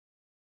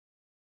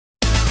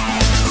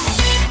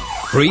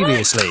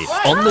Previously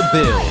on the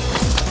bill.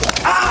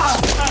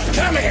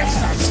 Come here.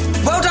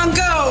 Well done,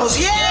 girls.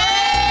 Yeah!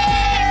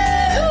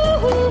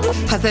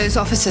 Have those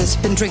officers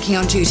been drinking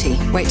on duty?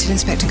 Wait till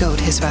Inspector Gold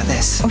hears about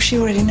this. Oh, she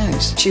already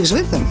knows. She was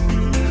with them.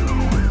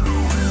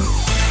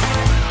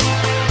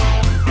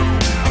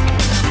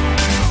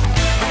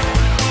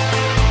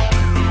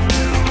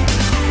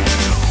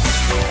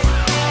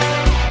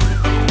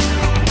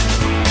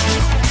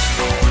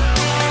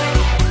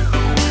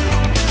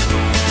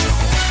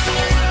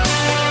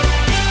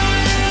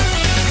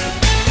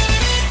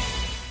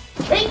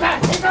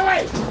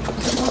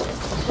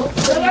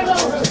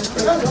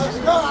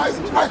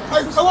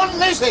 I want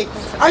Lizzie.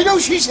 I know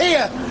she's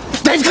here.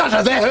 They've got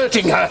her. They're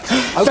hurting her.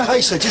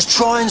 OK, sir, just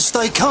try and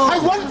stay calm. I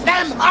want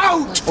them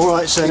out. All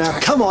right, sir, now,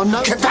 come on.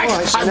 No, Get back. All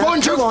right, sir, I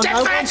warned you. Come on, Get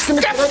no back. one's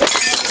gonna... Get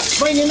back.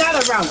 Bring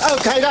another round.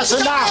 OK, that's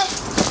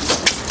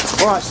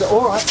enough. All right, sir,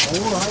 all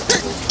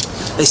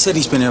right. They said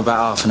he's been here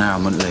about half an hour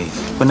and wouldn't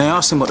leave. When they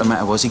asked him what the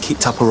matter was, he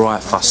kicked up a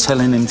riot fuss,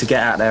 telling him to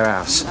get out of their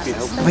house.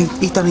 I mean,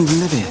 he don't even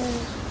live here.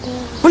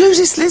 Well, who's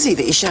this Lizzie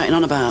that you're shouting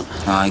on about?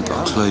 I ain't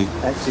got a clue.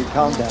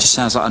 Just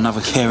sounds like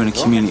another care in the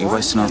community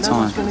wasting our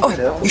time.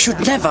 Oh, you should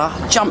never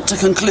jump to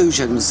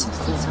conclusions.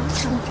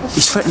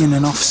 He's threatening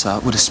an officer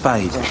with a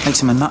spade.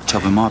 Makes him a nut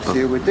job in my book.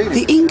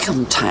 The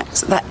income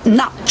tax, that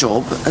nut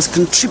job, has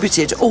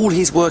contributed all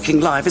his working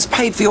life, has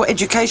paid for your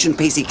education,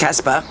 PC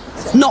Casper.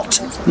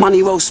 Not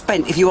money well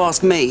spent, if you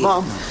ask me.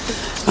 Mum.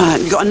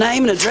 You got a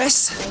name and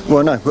address?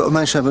 Well, no, but I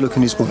managed to have a look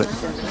in his wallet.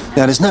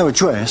 Now, there's no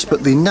address,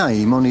 but the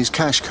name on his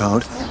cash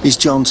card is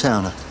John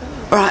Towner.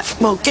 All right,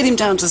 well, get him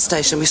down to the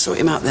station. We sort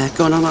him out there.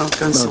 Go on, I'll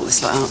go and sort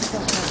this lot out.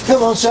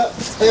 Come on, sir.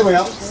 Here we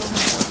are.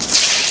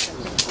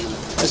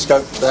 Let's go.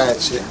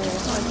 That's it.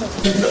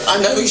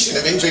 I know he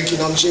shouldn't have been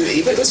drinking on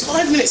duty, but it was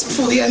 5 minutes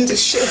before the end of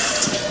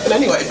shift. But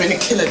anyway, it'd been a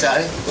killer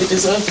day. We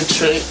deserved a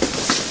treat.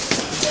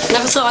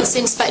 Never thought I'd see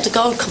Inspector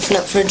Gold coughing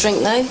up for a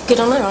drink, though. Good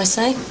on her, I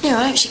say. Yeah,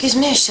 I hope she gives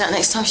me a shot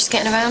next time she's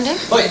getting around him.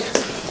 Wait,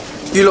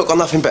 you lot got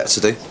nothing better to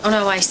do? Oh,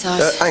 no way,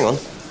 Sarge. Hang on.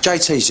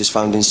 JT's just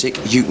phoned in sick.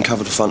 You can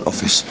cover the front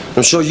office.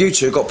 I'm sure you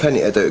two have got plenty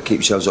to do to keep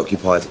yourselves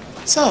occupied.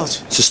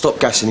 Sarge? So stop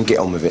gassing and get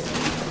on with it.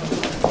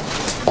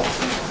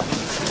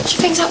 What do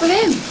you think's up with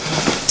him?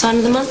 Time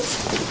of the month?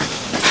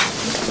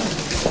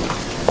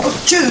 Oh,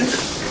 June.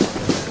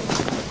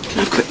 Can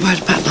I have a quick word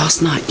about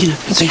last night? You know,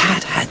 they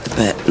had the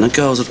bet, and the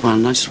girls had won,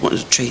 and I just wanted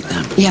to treat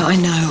them. Yeah, I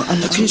know.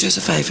 Look, can you do us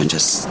a favour and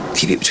just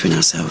keep it between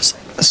ourselves?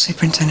 The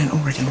superintendent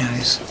already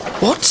knows.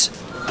 What?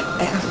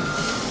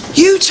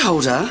 You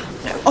told her?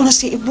 No,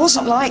 honestly, it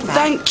wasn't like that.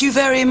 Thank you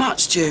very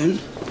much, June.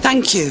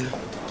 Thank you.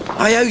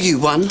 I owe you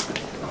one.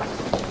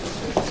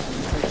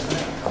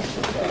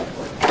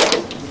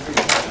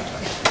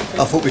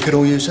 I thought we could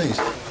all use these.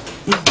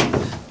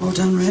 Well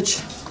done, Reg.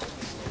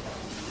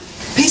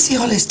 PC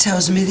Hollis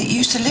tells me that you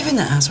used to live in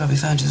that house where we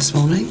found you this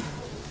morning.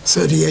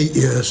 38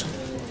 years.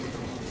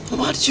 Well,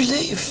 why did you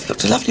leave?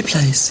 Looked a lovely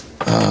place.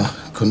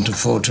 Couldn't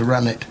afford to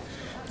run it.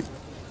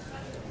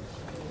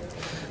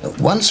 Look,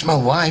 once my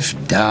wife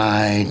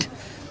died,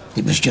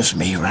 it was just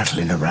me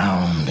rattling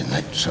around in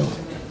it, so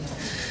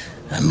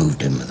I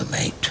moved in with a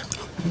mate.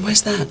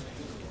 Where's that?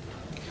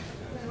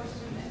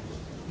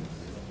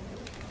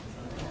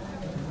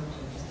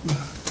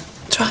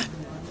 Try it.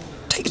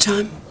 Take your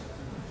time.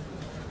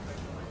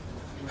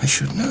 I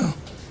should know.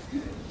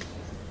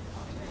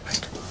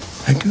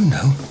 I do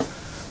know.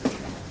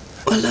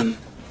 Well,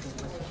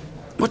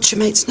 what's your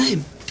mate's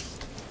name?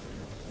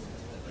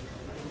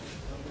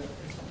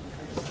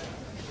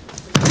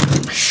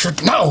 I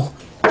should know.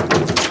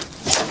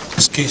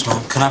 Excuse me,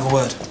 can I have a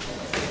word?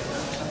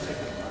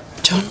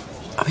 John,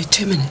 I'll be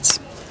 2 minutes.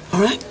 All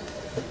right?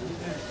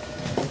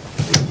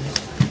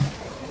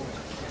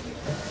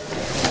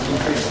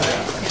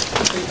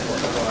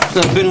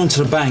 Look, I've been on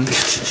to the bank.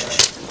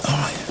 All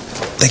right.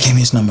 They gave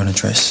me his number and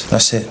address.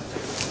 That's it.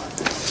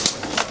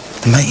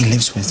 The mate he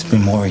lives with has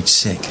been worried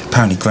sick.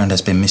 Apparently,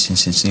 Grandad's been missing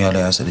since the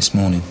early hours of this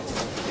morning.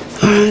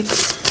 All right.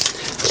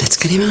 Let's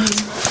get him home.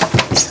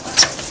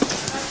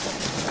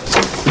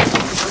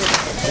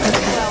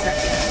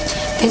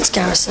 Vince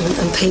Garrison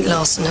and Pete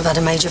Larson have had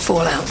a major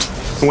fallout.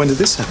 When did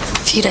this happen?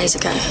 A few days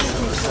ago.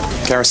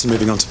 Garrison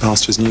moving on to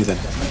pastures new then?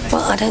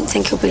 Well, I don't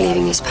think he'll be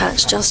leaving his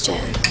patch just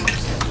yet.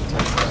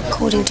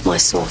 According to my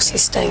source,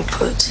 he's staying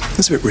put.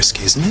 That's a bit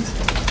risky, isn't it?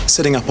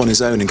 Setting up on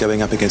his own and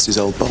going up against his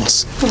old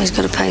boss. Well, he's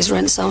got to pay his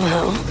rent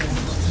somehow.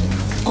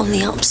 On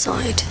the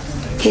upside,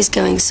 his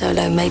going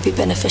solo may be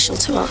beneficial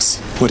to us.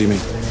 What do you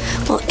mean?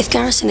 Well, if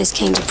Garrison is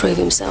keen to prove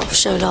himself,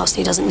 show Larson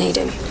he doesn't need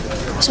him,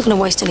 he's not going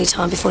to waste any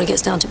time before he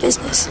gets down to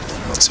business.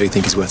 So you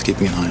think he's worth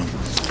keeping an eye on?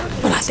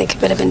 Well, I think a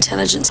bit of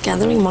intelligence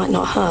gathering might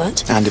not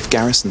hurt. And if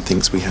Garrison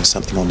thinks we have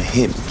something on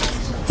him,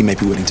 he may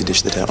be willing to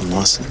dish the dirt on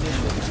Larson.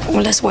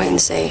 Well, let's wait and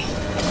see.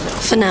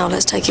 For now,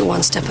 let's take it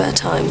one step at a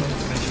time.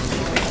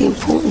 The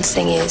important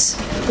thing is,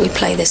 we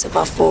play this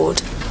above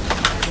board.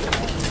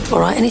 All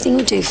right, anything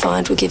we do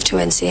find, we give to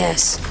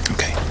NCS.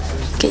 Okay.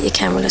 Get your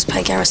camera, let's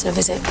pay Garrison a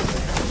visit.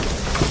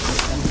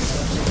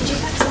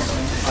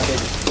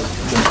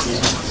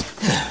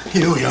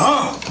 Here we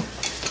are.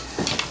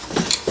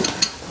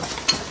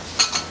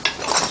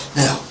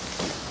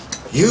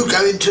 You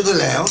go into the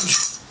lounge,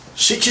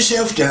 sit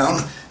yourself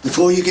down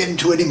before you get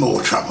into any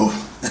more trouble.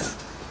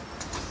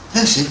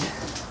 That's it.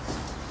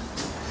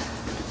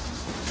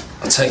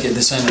 I take it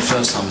this ain't the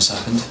first time it's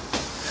happened.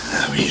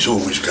 Oh, he's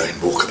always going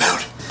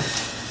walkabout.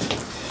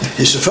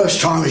 It's the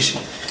first time he's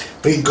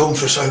been gone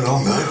for so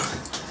long, though.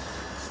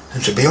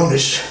 And to be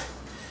honest,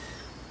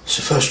 it's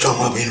the first time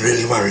I've been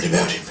really worried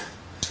about him.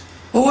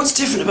 Well, what's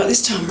different about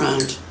this time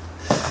round?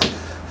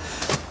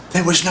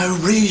 There was no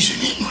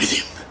reasoning with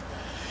him.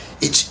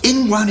 It's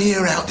in one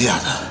ear, out the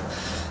other.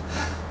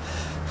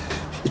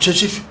 It's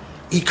as if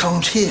he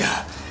can't hear.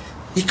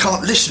 He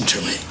can't listen to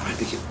me. All right,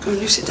 Vicky, go on,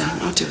 you sit down.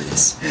 I'll deal with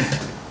this. Yeah.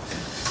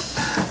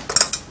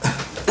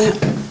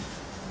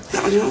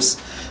 That one yours?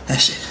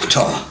 That's it,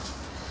 Tom.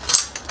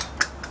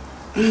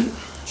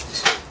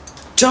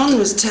 John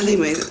was telling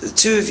me that the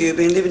two of you have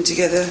been living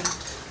together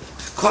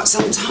for quite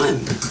some time.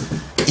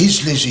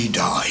 His Lizzie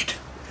died.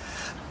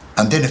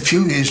 And then a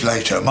few years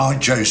later, my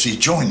Josie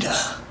joined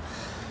her.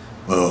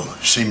 Well,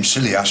 seems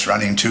silly us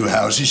running two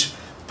houses,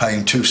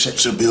 paying two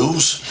sets of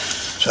bills,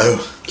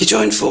 so... You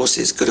joined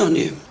forces, good on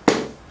you.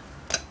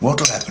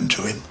 What'll happen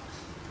to him?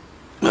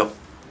 Well,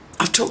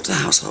 I've talked to the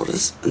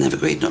householders and they've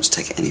agreed not to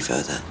take it any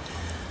further,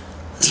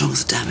 as long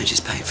as the damage is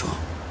paid for.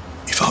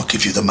 If I'll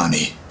give you the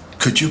money,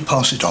 could you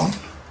pass it on?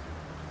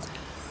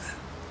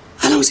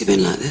 How long has he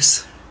been like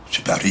this? It's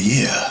about a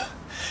year.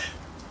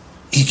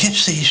 He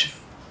gets these,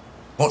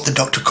 what the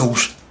doctor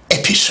calls,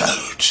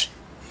 episodes.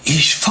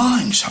 He's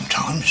fine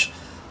sometimes,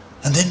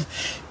 and then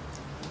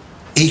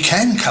he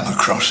can come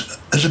across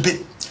as a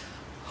bit,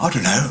 I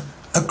don't know,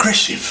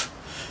 aggressive.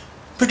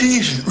 But he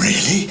isn't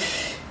really.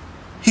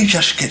 He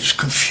just gets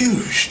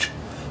confused,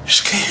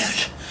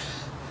 scared.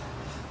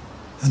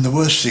 And the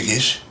worst thing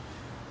is,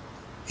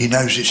 he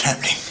knows it's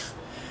happening.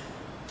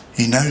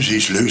 He knows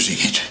he's losing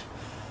it,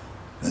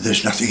 and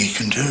there's nothing he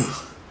can do.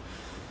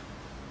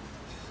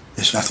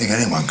 There's nothing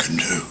anyone can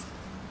do.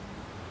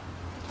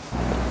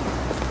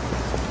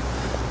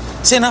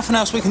 Is there nothing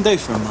else we can do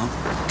for him, Mum?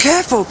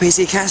 Careful,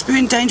 PC Casper, you're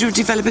in danger of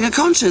developing a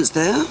conscience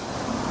there.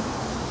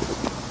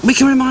 We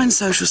can remind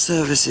social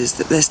services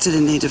that they're still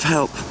in need of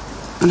help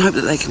and hope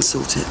that they can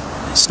sort it.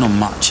 It's not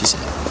much, is it?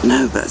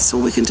 No, but that's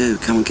all we can do.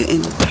 Come and get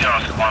in. Sierra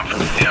Oscar 1 from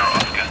the Sierra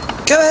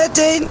Oscar. Go ahead,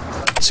 Dean.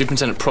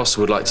 Superintendent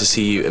Prosser would like to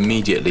see you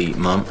immediately,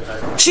 Mum.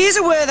 She is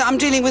aware that I'm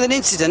dealing with an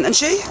incident, isn't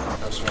she?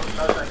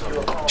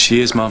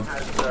 She is, Mum.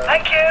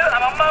 Thank you,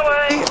 I'm on my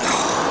way.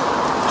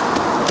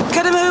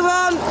 Can I move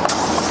on?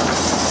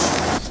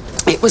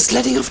 It was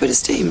letting off a bit of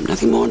steam,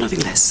 nothing more, nothing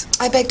less.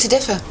 I beg to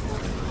differ.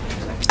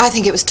 I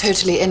think it was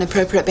totally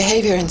inappropriate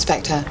behaviour,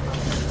 Inspector.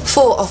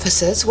 4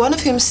 officers, one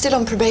of whom's still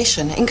on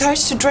probation,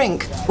 encouraged to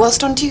drink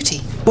whilst on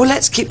duty. Well,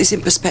 let's keep this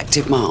in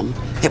perspective, Ma'am.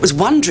 It was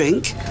 1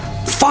 drink,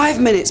 5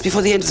 minutes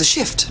before the end of the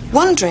shift.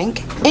 1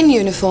 drink, in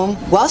uniform,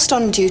 whilst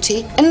on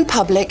duty, in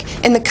public,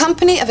 in the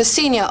company of a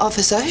senior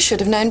officer who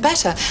should have known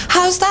better.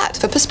 How's that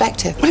for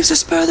perspective? Well, it was a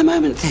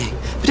spur-of-the-moment thing.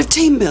 Bit of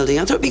team building.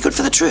 I thought it'd be good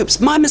for the troops.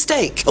 My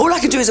mistake. All I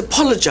can do is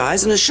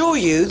apologise and assure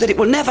you that it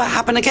will never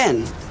happen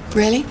again.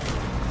 Really?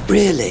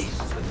 Really.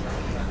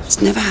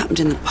 It's never happened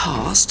in the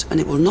past, and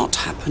it will not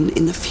happen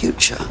in the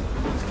future.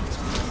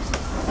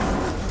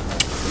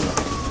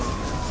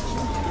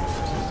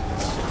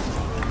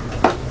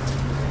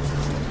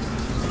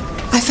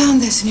 I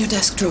found this in your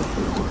desk drawer.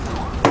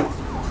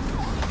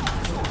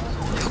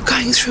 You're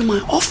going through my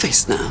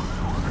office now.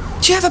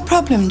 Do you have a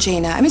problem,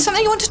 Gina? I mean,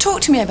 something you want to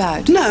talk to me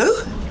about?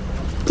 No.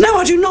 No,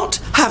 I do not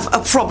have a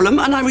problem,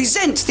 and I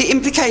resent the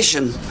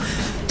implication.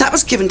 That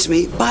was given to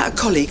me by a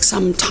colleague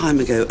some time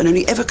ago and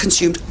only ever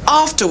consumed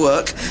after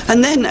work,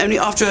 and then only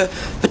after a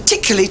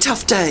particularly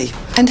tough day.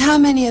 And how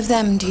many of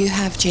them do you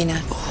have,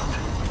 Gina?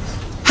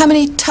 How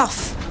many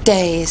tough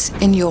days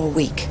in your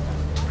week?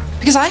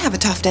 Because I have a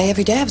tough day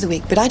every day of the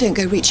week, but I don't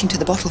go reaching to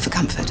the bottle for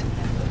comfort.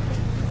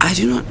 I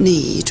do not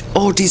need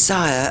or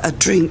desire a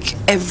drink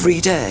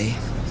every day.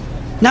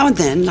 Now and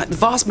then, like the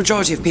vast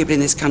majority of people in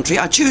this country,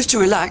 I choose to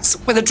relax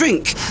with a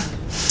drink.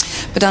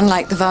 But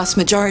unlike the vast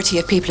majority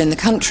of people in the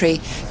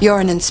country, you're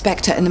an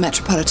inspector in the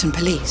Metropolitan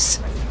Police.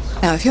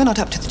 Now, if you're not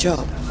up to the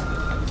job...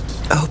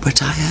 Oh,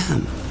 but I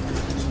am.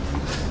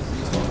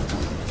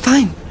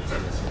 Fine.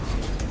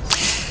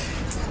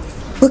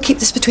 We'll keep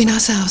this between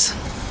ourselves.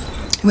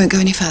 We won't go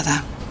any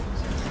further.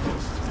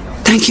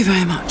 Thank you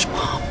very much,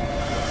 Mom.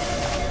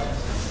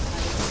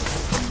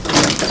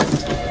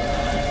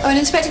 Oh, and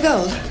Inspector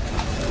Gold,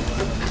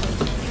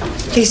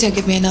 please don't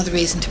give me another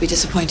reason to be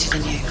disappointed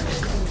in you.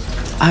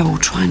 I will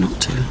try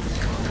not to.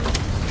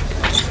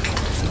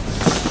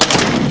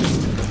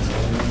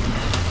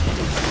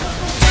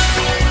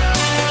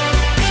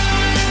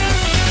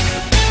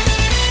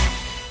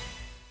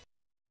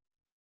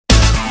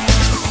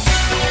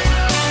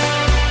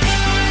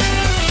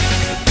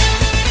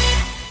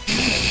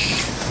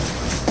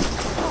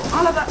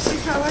 I'll have that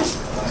sweet away.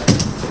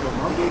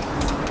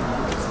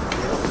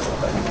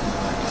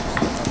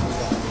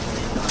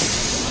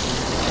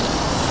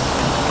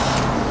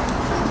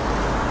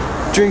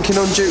 Drinking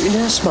on duty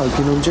now,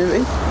 smoking on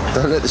duty.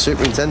 Don't let the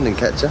superintendent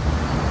catch you.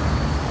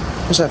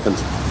 What's happened?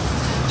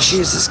 She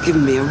has just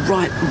given me a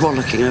right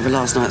rollicking over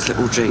last night's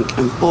little drink,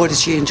 and boy, did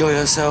she enjoy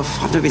herself.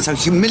 I've never been so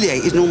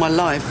humiliated in all my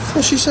life.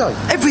 What's she say?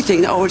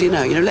 Everything that I already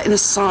know, you know, letting a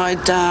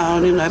side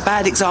down, you know,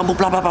 bad example,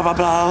 blah, blah, blah, blah,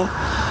 blah.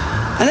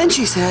 And then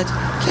she said,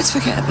 let's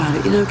forget about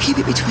it, you know, keep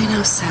it between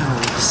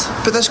ourselves.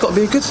 But that's got to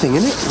be a good thing,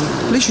 isn't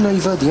it? At least you know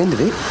you've heard the end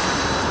of it.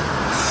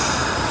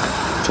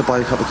 Shall I buy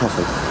you a cup of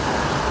coffee?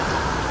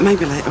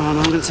 Maybe later on.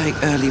 I'm going to take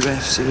early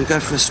refs, you know, go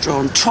for a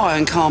stroll and try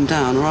and calm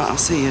down, all right? I'll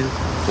see you.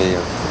 Yeah.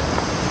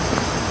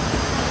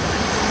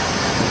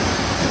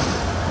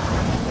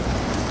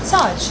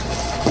 Sarge,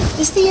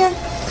 is the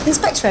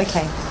inspector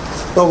okay?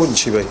 Why wouldn't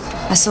she be?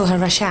 I saw her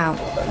rush out.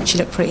 She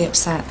looked pretty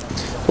upset.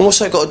 Well, what's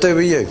that got to do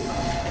with you?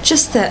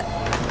 Just that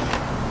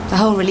the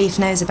whole relief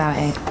knows about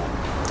it.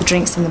 The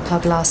drinks in the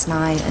pub last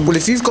night and... Well,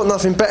 if you've got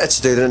nothing better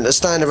to do than to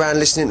stand around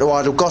listening to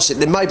idle gossip,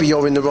 then maybe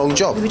you're in the wrong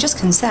job. We were just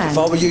concerned. If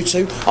I were you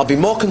two, I'd be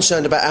more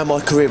concerned about how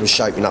my career was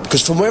shaping up,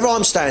 because from where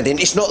I'm standing,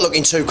 it's not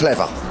looking too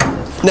clever.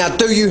 Now,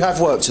 do you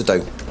have work to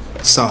do?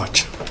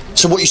 Sarge.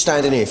 So what are you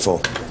standing here for?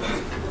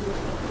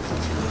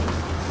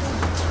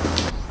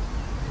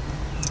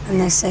 And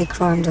they say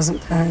crime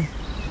doesn't pay.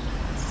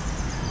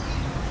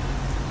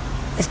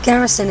 If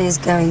Garrison is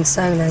going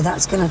solo,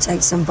 that's going to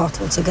take some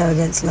bottle to go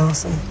against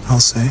Larson. I'll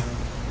say.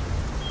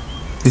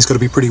 He's got to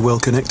be pretty well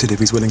connected if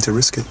he's willing to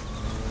risk it.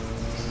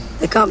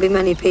 There can't be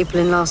many people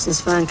in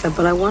Larson's fan club,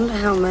 but I wonder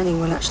how many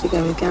will actually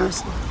go with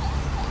Garrison.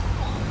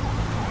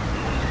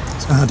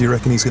 So how do you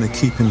reckon he's going to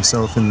keep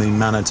himself in the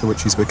manner to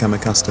which he's become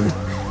accustomed?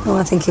 Oh,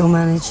 I think he'll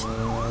manage.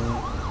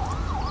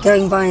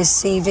 Going by his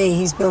CV,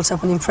 he's built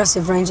up an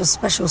impressive range of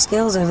special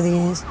skills over the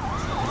years.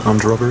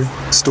 Armed robbery,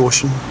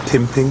 extortion,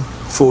 pimping,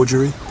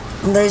 forgery.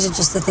 And those are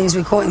just the things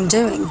we caught him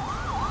doing.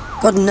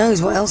 God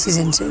knows what else he's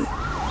into.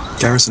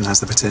 Garrison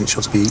has the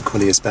potential to be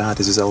equally as bad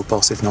as his old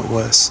boss, if not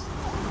worse.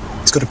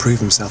 He's got to prove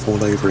himself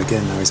all over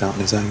again now he's out on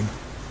his own.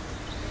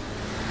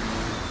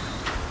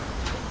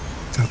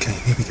 Okay,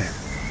 here we go.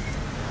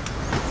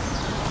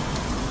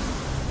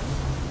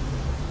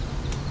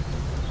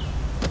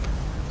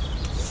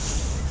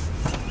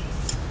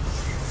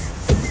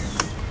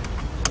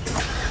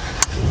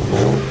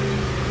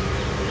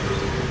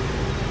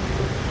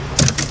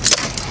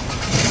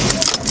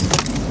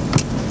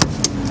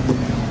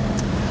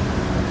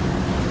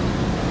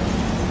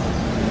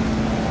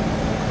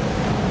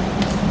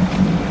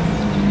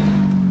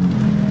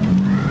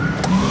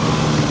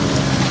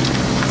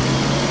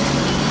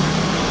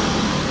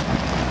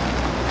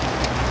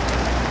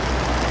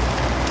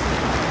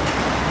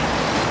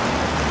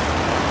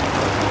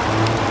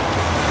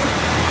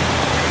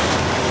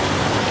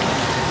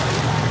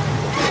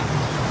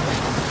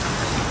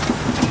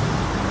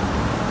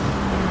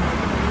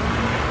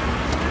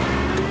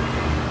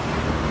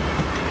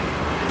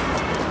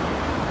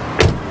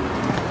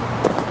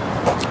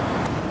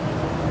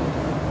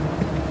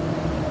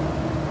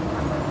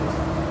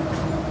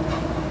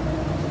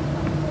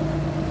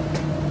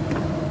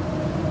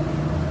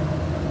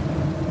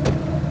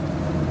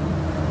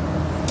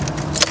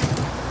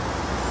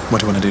 What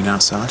do you want to do now,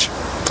 Sarge?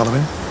 Follow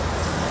him?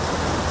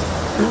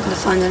 I'm not going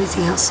to find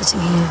anything else sitting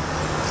here.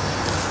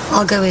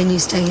 I'll go in, you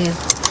stay here.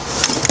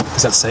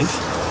 Is that safe?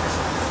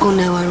 Oh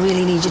no, I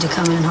really need you to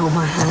come in and hold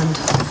my hand.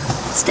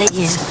 Stay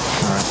here.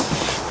 All right.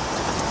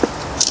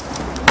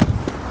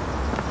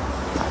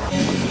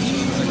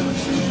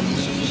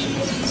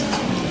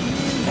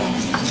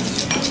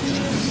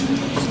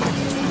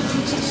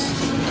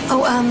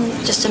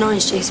 Oh, just an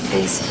orange juice,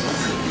 please.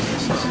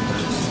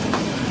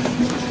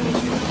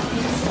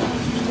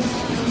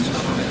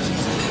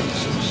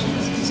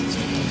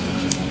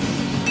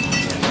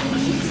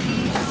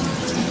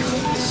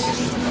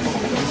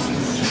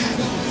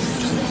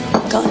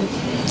 Got him.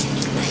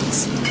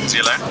 Thanks. Is he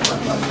alone?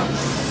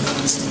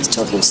 He's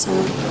talking to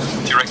someone.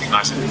 Do you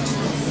recognise him?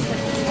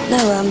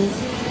 No,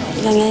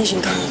 young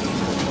Asian guy.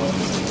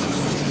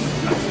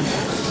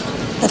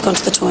 They've gone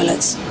to the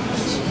toilets.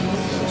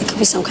 There could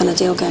be some kind of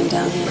deal going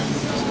down here.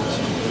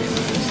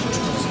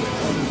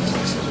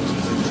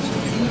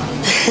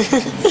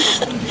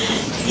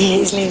 Yeah,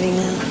 he's leaving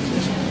now.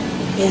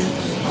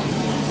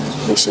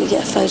 Yeah. Make sure you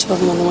get a photo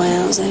of him on the way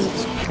out, Zane.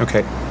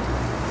 Okay.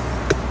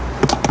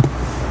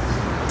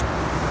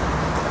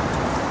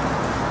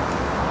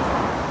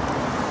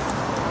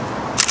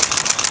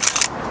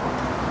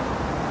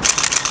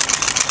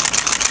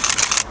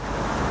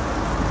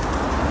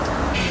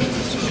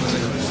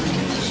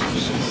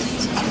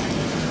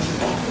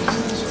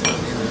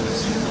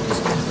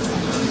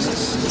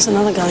 There's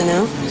another guy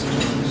now.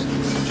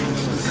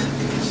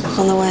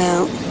 On the way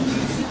out.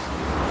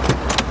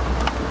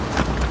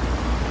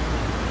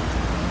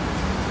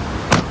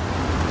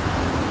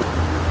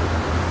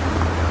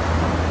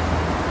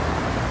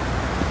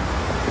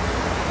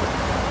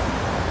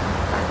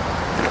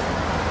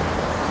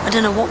 I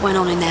don't know what went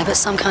on in there, but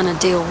some kind of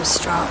deal was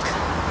struck.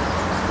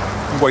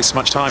 Didn't waste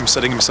much time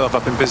setting himself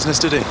up in business,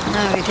 did he?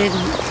 No, he didn't.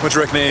 What do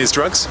you reckon it is,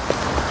 drugs?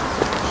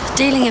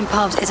 Dealing in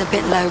pubs is a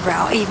bit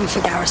lowbrow, even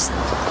for Garrison.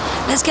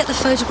 Let's get the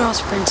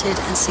photographs printed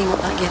and see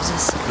what that gives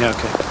us. Yeah,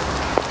 okay.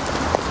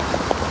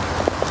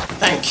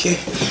 Thank you.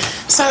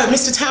 So,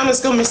 Mr.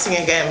 Towner's gone missing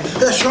again.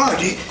 That's right.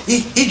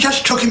 He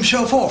just took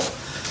himself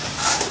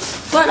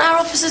off. Weren't our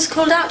officers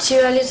called out to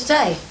you earlier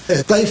today?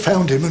 Yeah, they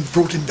found him and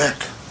brought him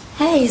back.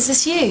 Hey, is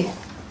this you?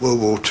 World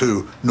War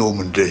II,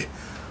 Normandy.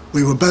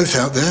 We were both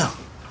out there.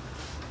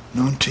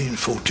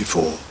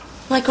 1944.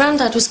 My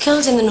granddad was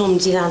killed in the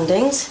Normandy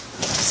landings.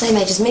 Same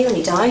age as me when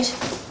he died.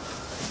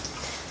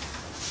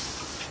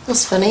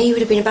 That's funny. He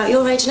would have been about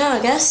your age now,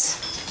 I guess.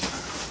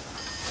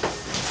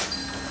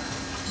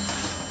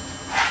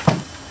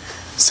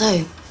 So, do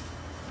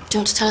you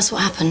want to tell us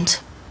what happened?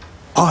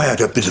 I had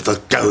a bit of a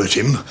go at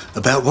him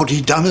about what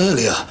he'd done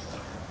earlier.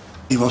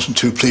 He wasn't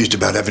too pleased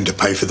about having to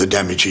pay for the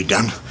damage he'd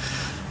done.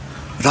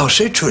 But I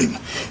said to him,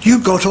 you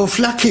got off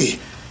lucky.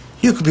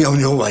 You could be on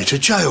your way to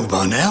jail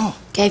by now.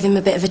 Gave him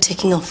a bit of a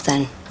ticking off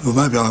then. Well,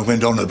 maybe I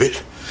went on a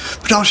bit.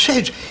 But I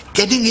said,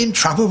 getting in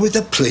trouble with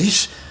the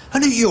police,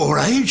 and at your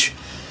age,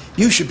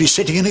 you should be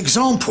setting an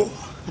example.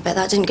 I bet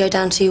that didn't go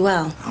down too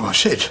well. Oh, I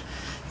said,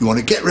 you want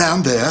to get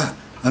round there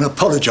and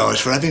apologise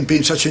for having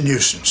been such a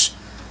nuisance.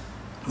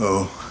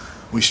 Well,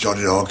 we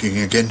started arguing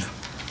again.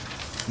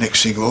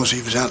 Next thing was,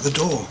 he was out the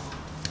door.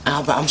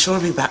 Albert, I'm sure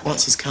he'll be back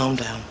once he's calmed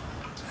down.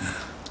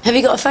 Have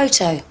you got a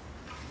photo?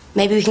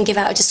 Maybe we can give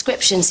out a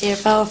description, see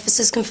if our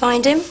officers can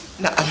find him?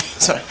 No,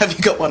 sorry, have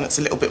you got one that's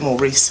a little bit more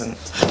recent?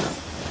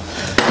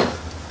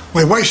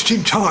 We're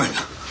wasting time.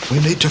 We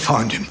need to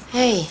find him.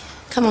 Hey,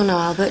 come on now,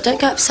 Albert.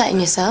 Don't go upsetting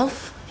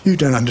yourself. You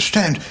don't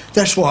understand.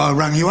 That's why I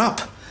rang you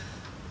up.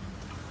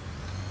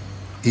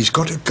 He's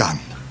got a gun.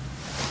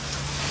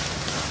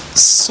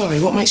 Sorry,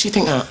 what makes you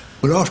think that?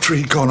 Well, after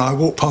he'd gone, I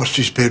walked past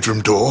his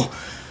bedroom door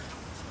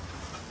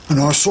and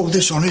I saw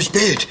this on his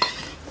bed.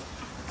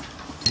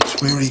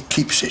 It's where he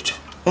keeps it.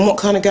 And what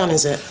kind of gun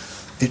is it?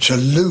 It's a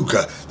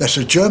Luger. That's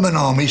a German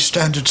Army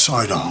standard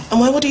sidearm. And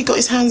why would he got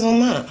his hands on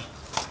that?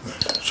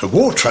 It's a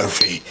war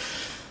trophy.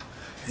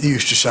 He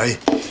used to say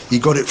he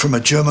got it from a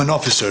German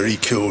officer he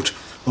killed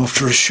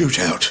after a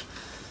shootout.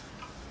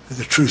 But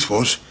the truth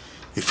was,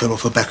 it fell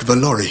off the back of a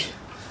lorry.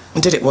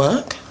 And did it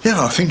work?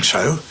 Yeah, I think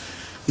so.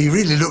 He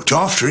really looked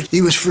after it.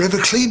 He was forever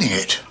cleaning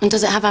it. And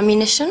does it have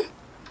ammunition?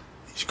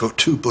 He's got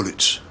 2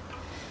 bullets.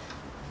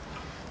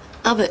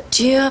 Albert,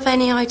 do you have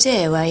any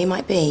idea where he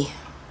might be?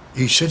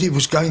 He said he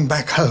was going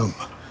back home.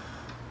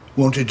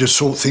 Wanted to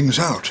sort things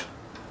out.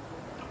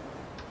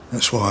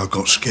 That's why I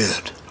got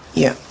scared.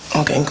 Yeah,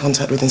 I'll get in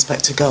contact with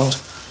Inspector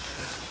Gold.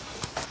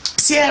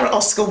 Sierra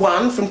Oscar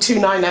 1 from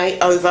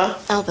 298, over.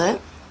 Albert,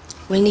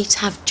 we'll need to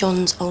have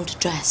John's old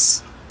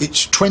address.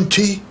 It's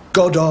 20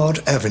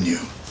 Goddard Avenue.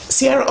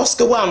 Sierra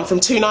Oscar 1 from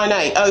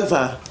 298,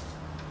 over.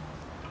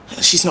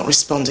 She's not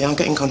responding. I'll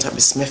get in contact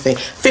with Smithy.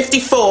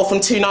 54 from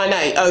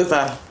 298, over. Go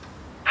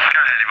ahead,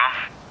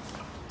 Yvonne.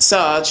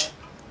 Sarge,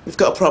 we've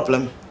got a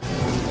problem.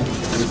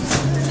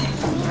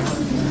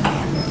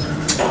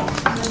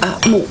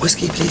 More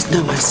whiskey, please.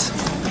 No ice.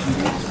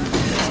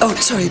 Oh,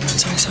 sorry.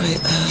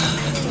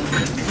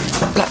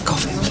 Black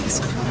coffee, please.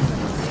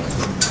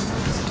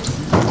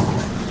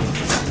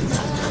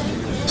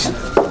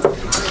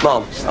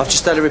 Ma'am, I've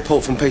just had a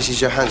report from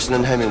PCs Johansson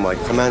and Hemingway.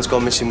 A man's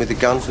gone missing with a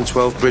gun from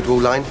 12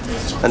 Bridwell Lane,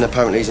 and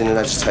apparently he's in an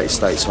agitated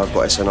state, so I've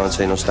got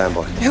SO19 on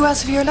standby. Who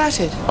else have you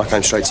alerted? I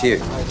came straight to you.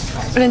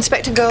 Well,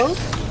 Inspector Gold?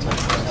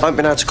 I haven't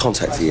been able to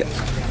contact her yet.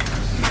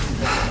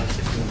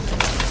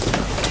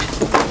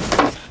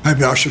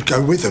 Maybe I should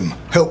go with them.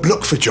 Help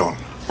look for John.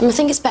 And I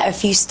think it's better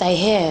if you stay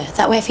here.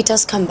 That way, if he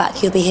does come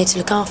back, you'll be here to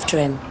look after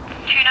him.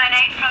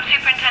 298 from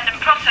Superintendent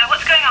Prosser.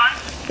 What's going on?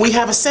 We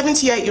have a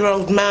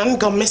 78-year-old man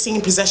gone missing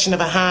in possession of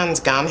a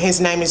handgun.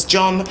 His name is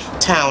John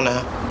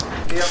Towner.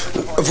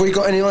 Have we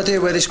got any idea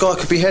where this guy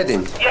could be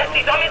heading? Yes,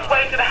 he's on his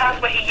way to the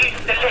house where he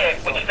used to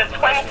live, which is at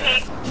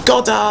 20...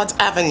 Goddard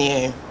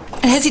Avenue.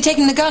 And has he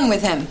taken the gun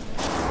with him?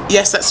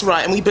 Yes, that's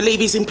right, and we believe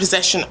he's in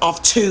possession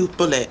of 2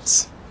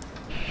 bullets.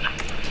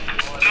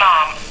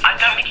 Mom, I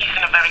don't think he's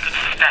in a very good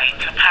state.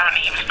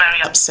 Apparently he was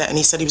very upset, and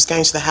he said he was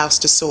going to the house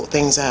to sort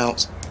things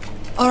out.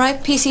 All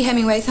right, PC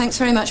Hemingway, thanks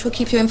very much. We'll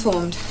keep you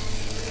informed.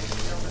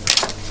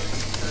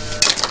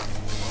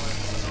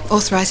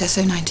 Authorise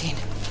SO19.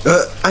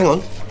 Hang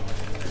on.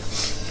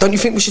 Don't you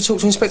think we should talk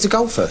to Inspector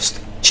Gold first?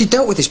 She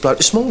dealt with this bloke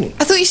this morning.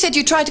 I thought you said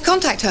you tried to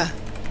contact her.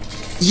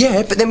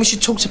 Yeah, but then we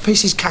should talk to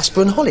PCs Casper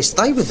and Hollis.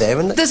 They were there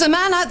and... There's a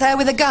man out there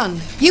with a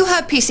gun. You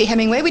heard PC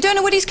Hemingway. We don't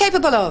know what he's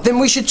capable of. Then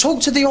we should talk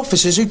to the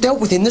officers who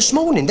dealt with him this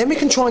morning. Then we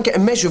can try and get a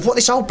measure of what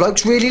this old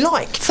bloke's really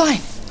like.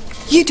 Fine.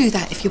 You do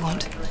that if you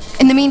want.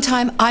 In the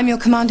meantime, I'm your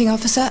commanding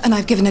officer and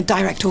I've given a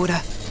direct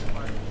order.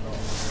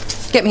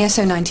 Get me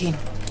SO19.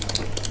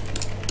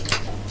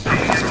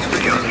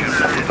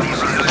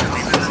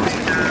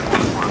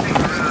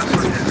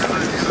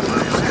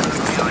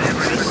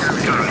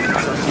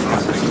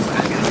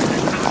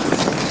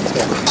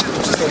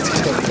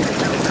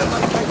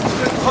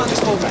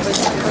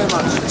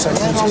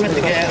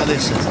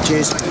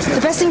 Cheers.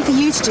 The best thing for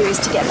you to do is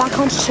to get back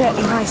onto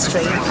Chirtley High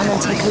Street and then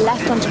take a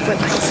left onto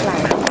Brickhouse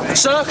Lane.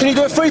 Sir, can you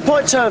do a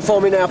 3-point turn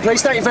for me now,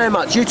 please? Thank you very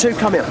much. You two,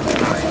 come here.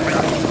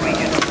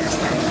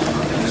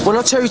 When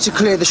I tell you to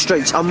clear the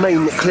streets, I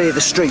mean clear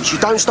the streets. You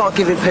don't start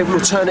giving people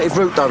alternative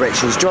route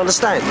directions. Do you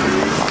understand?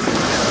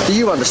 Do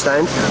you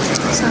understand?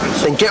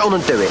 Then get on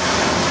and do it.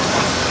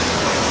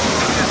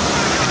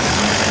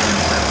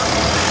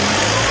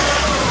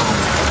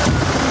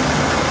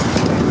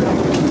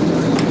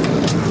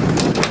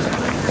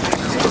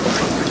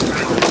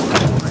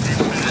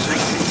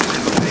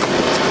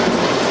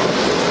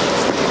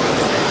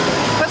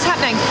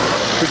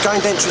 We've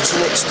gained entrance to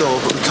next door,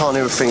 but we can't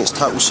hear a thing. It's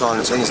total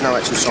silence, and there's no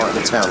actual sight of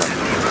the town.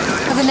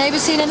 Have the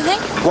neighbours seen anything?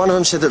 One of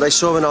them said that they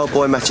saw an old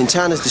boy matching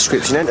Tanner's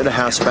description enter the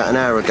house about an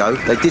hour ago.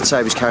 They did say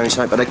he was carrying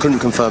something, but they couldn't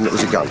confirm it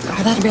was a gun.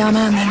 Oh, that'll be our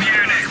man then.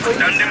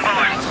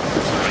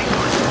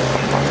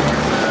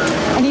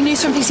 Any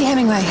news from PC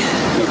Hemingway?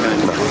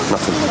 No,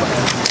 nothing.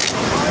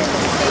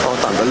 Oh,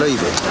 I don't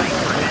believe it.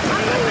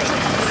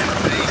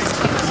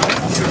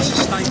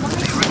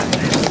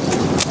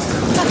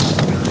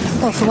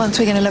 Well, for once,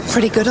 we're going to look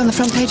pretty good on the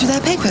front page of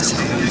their papers.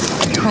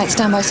 Right,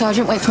 stand by,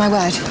 Sergeant. Wait for my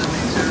word.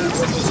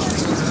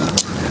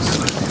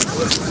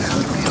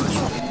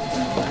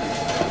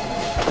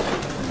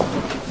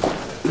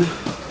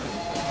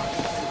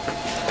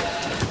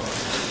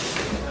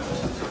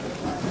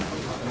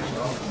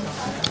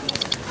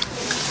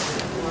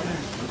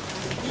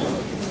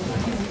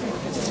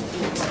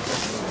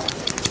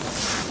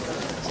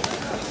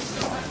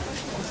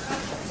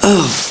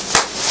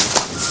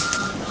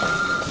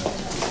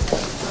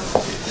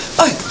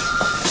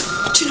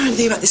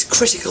 About this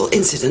critical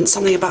incident,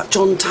 something about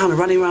John Tanner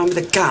running around with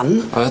a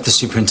gun. I heard the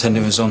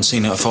superintendent was on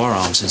scene at a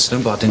firearms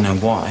incident, but I didn't know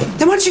why.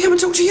 Then why did you come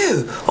and talk to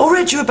you? Or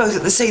Red, you were both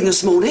at the scene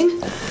this morning.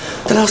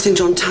 The last thing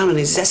John Tanner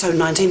needs is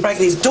SO19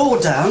 breaking his door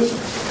down.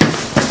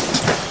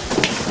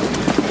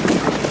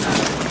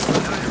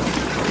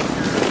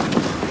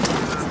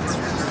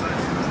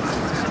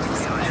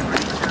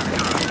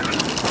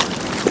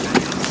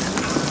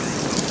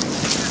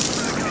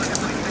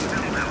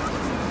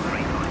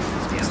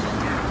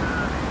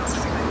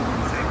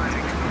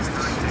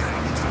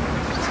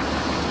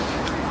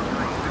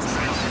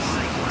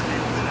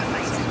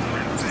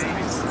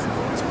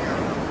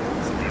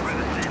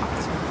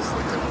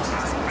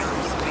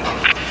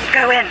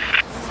 Go in.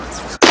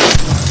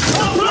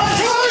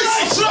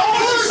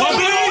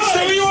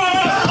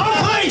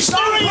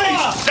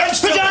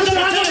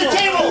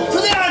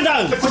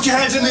 Put your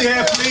hands in the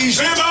air, please.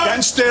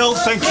 Stand still.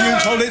 Thank you.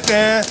 Hold it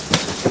there.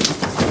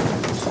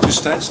 Just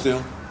stand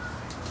still.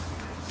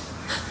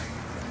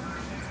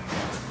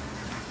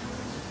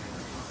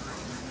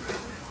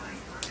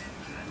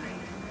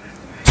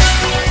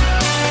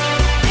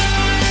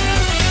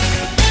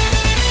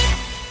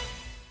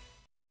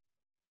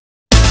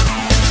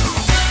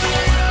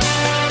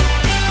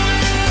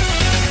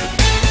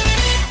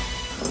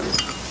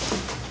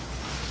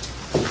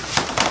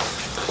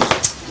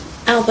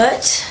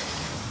 Albert,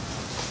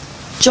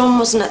 John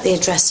wasn't at the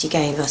address you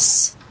gave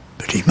us.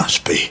 But he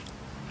must be.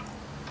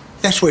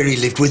 That's where he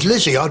lived with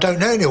Lizzie. I don't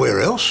know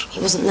anywhere else. He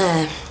wasn't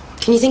there.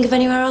 Can you think of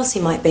anywhere else he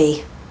might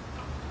be?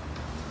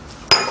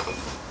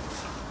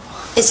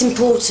 It's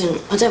important.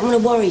 I don't want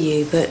to worry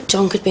you, but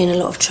John could be in a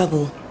lot of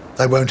trouble.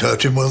 They won't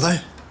hurt him, will they?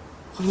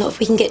 Well, not if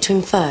we can get to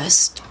him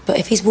first, but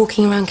if he's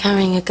walking around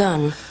carrying a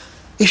gun.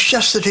 It's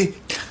just that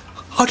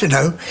I don't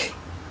know,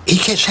 he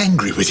gets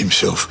angry with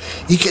himself.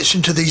 He gets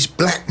into these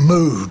black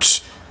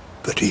moods.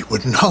 But he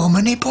wouldn't harm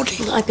anybody.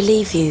 Well, I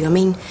believe you. I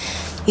mean,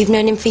 you've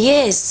known him for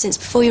years, since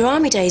before your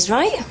army days,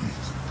 right?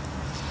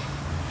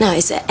 Now,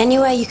 is there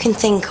anywhere you can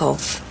think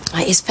of?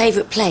 Like his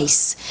favourite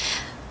place?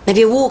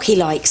 Maybe a walk he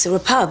likes, or a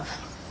pub?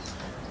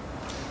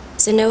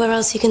 Is there nowhere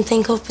else you can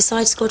think of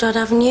besides Goddard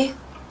Avenue?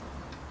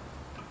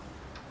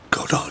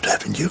 Goddard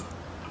Avenue?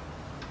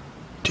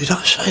 Did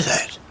I say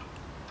that?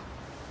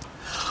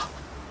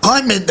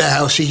 I meant the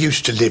house he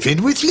used to live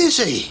in with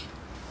Lizzie.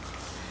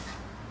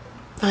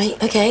 Right,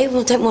 OK,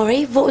 well, don't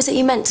worry. What was it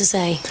you meant to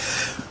say?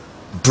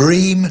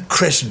 Bream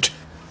Crescent.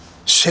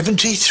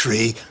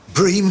 73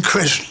 Bream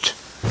Crescent.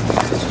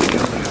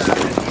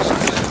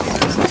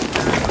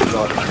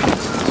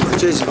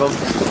 Cheers, Yvonne.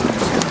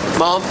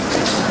 Mum,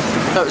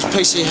 that was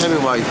PC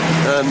Hemingway.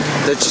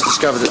 They've just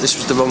discovered that this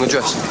was the wrong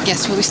address.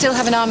 Yes, well, we still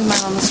have an armed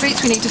man on the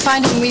streets. We need to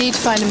find him, and we need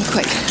to find him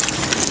quick.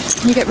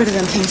 Can you get rid of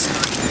them, please?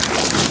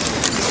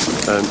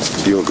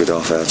 You're a good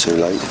half hour too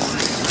late.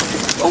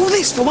 All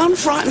this for one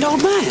frightened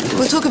old man?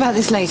 We'll talk about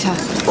this later.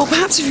 Or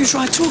perhaps if you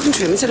try talking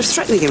to him instead of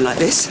threatening him like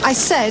this. I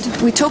said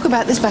we talk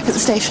about this back at the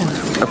station.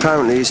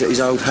 Apparently he's at his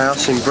old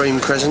house in Bream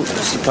Crescent.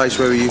 It's the place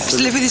where he used to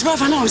live with his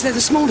wife. I know, I was there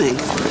this morning.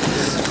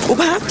 Or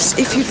perhaps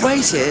if you'd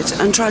waited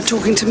and tried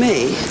talking to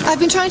me. I've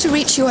been trying to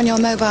reach you on your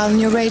mobile and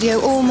your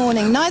radio all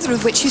morning, neither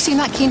of which you seem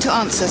that keen to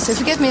answer. So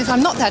forgive me if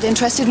I'm not that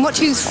interested in what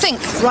you think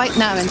right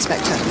now,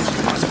 Inspector.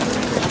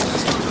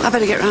 I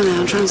better get round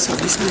now and try and sort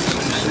this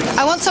out.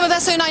 I want some of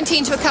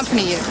SO19 to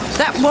accompany you.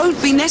 That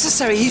won't be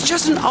necessary. He's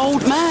just an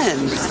old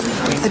man.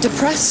 A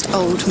depressed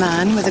old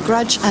man with a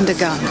grudge and a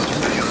gun.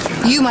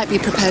 You might be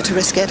prepared to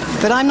risk it,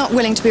 but I'm not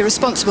willing to be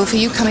responsible for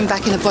you coming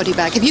back in a body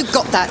bag. Have you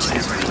got that?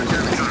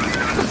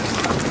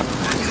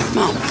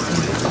 Mom.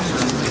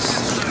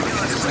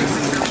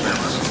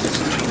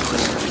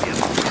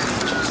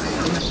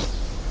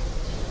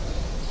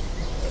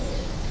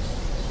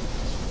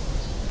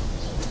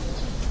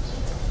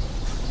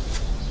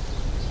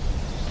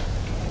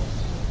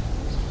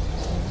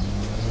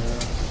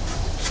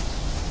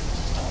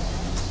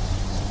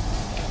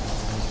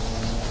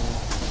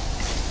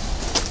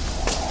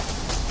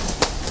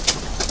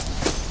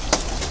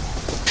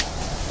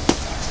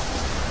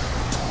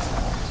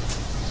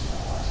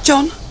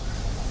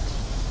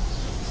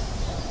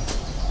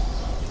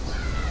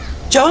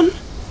 John?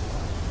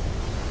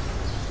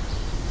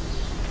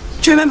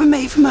 Do you remember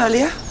me from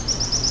earlier?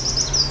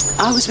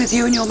 I was with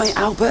you and your mate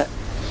Albert.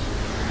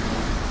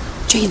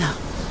 Gina.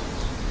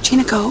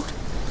 Gina Gold.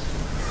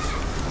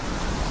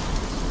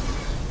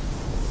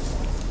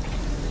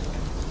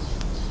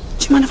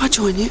 Do you mind if I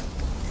join you?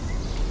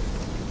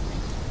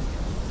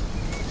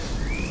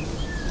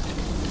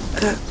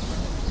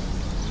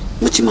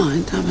 Would you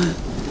mind? I'm a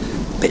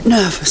bit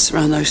nervous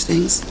around those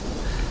things.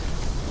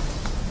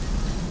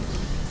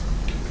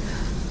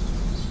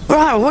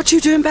 Right, well, what are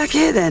you doing back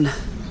here then?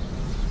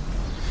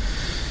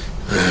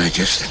 I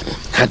just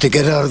had to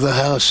get out of the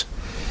house.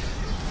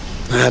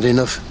 I had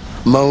enough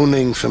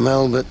moaning from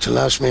Albert to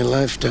last me a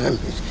lifetime.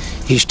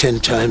 He's 10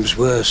 times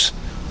worse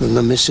than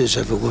the missus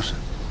ever was.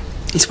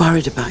 He's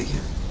worried about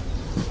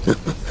you.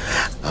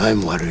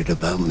 I'm worried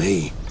about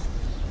me.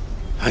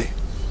 I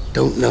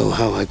don't know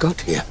how I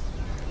got here.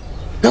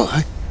 No,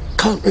 I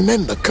can't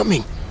remember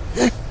coming.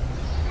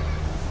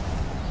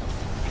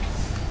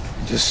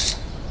 Just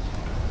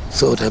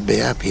thought I'd be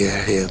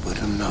happier here,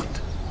 but I'm not.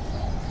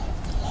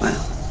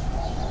 Well,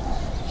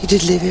 you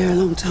did live here a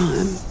long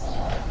time.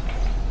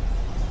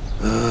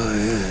 Oh,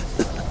 yeah.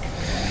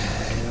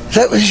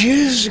 That was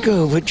years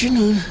ago, but you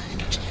know,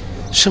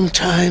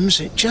 sometimes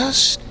it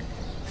just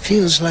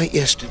feels like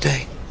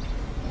yesterday.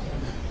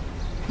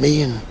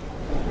 Me and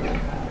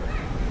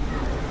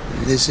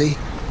Lizzie,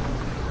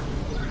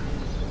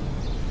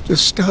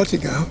 just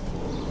starting out.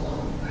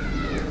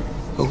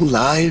 Whole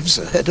lives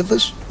ahead of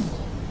us.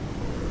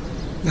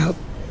 Now,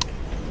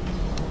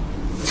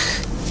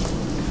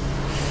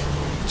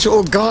 it's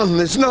all gone.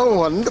 There's no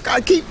one. Look, I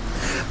keep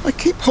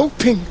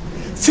hoping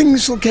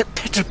things will get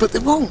better, but they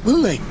won't,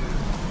 will they?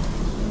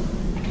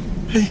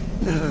 Hey,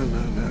 no.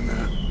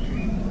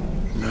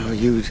 No,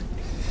 you've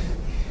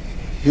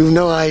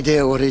no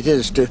idea what it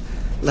is to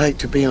like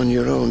to be on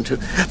your own, to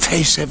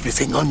face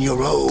everything on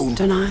your own.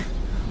 Don't I?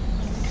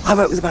 I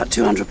work with about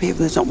 200 people.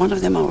 There's not one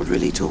of them I would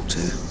really talk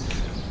to.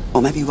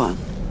 Or maybe one.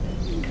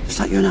 Just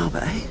like you and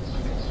Albert, eh?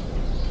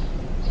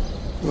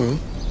 Well,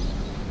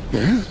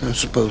 yeah, I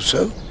suppose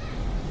so.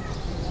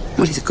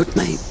 Well, he's a good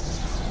mate.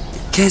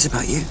 He cares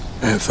about you.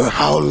 For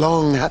how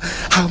long?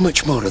 How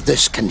much more of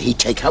this can he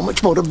take? How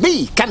much more of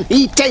me can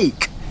he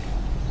take?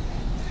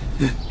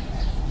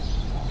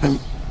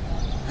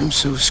 I'm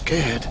so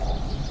scared.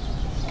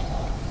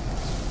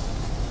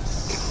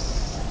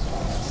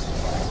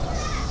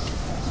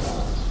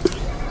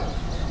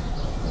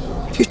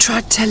 If you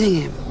tried telling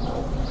him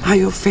how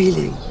you're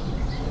feeling,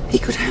 he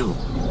could help.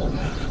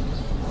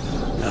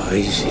 No,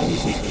 he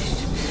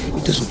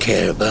doesn't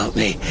care about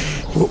me.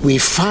 We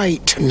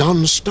fight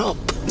non-stop.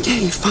 Yeah,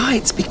 he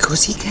fights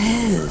because he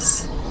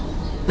cares.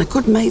 Now,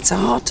 good mates are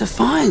hard to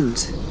find.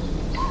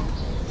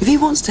 If he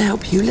wants to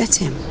help you, let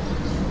him.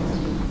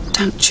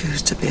 Don't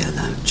choose to be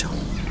alone, John.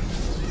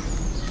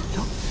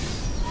 Look,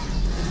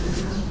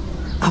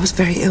 I was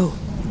very ill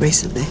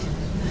recently,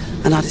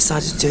 and I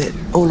decided to do it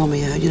all on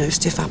my own, you know,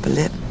 stiff upper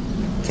lip.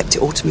 Kept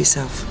it all to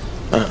myself.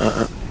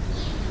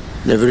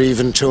 Never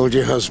even told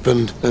your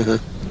husband.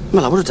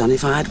 Well, I would have done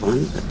if I had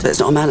one, but there's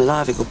not a man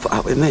alive who could put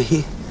up with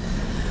me.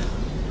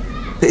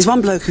 But there's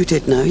one bloke who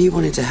did know. He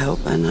wanted to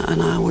help, and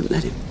I wouldn't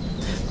let him.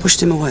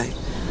 Pushed him away.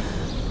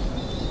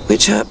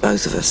 Which hurt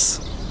both of us.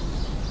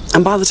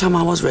 And by the time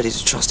I was ready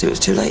to trust him, it was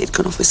too late. He'd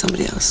gone off with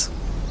somebody else.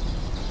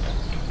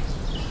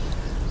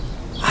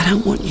 I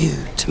don't want you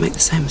to make the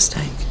same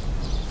mistake.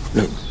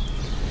 No.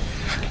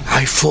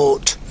 I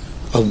fought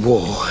a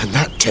war, and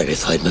that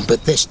terrified me,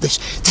 but this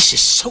is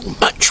so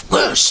much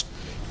worse,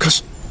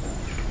 because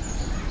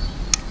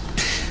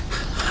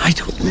I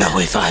don't know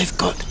if I've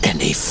got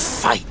any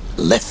fight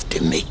left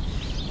in me.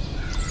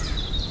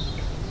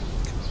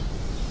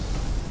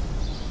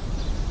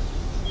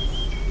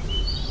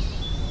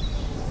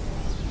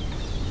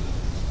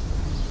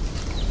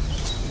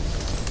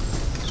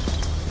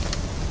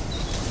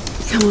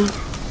 Come on.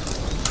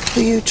 Who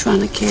are you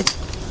trying to kid?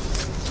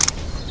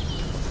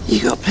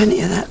 You got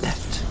plenty of that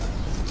left.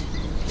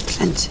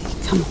 Plenty.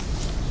 Come on.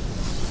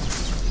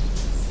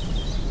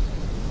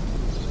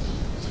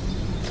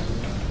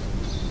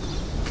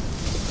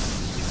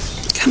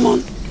 Come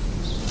on.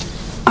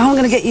 I'm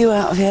going to get you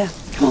out of here.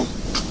 Come on.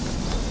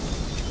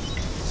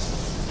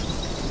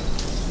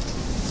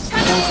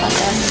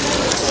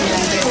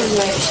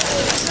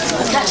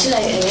 I'll catch you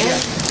later, yeah?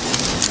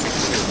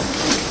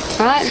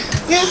 Right?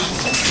 Yeah.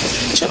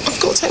 I've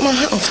got to take my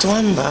hat off to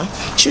Amber.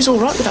 She was all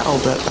right with that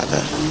old bloke back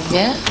there.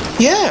 Yeah?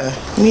 Yeah.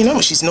 I mean, you know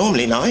what she's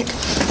normally like.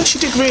 And she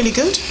did really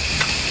good.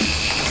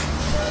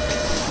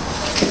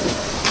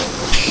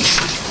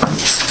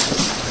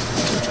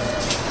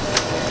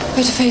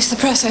 Way to face the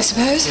press, I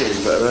suppose. Yeah,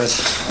 you better right.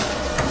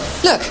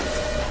 Look,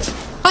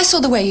 I saw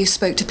the way you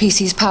spoke to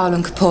PC's Powell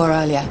and Kapoor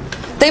earlier.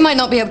 They might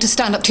not be able to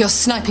stand up to your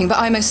sniping, but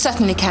I most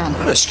certainly can.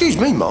 Excuse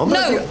me, Mum.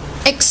 No,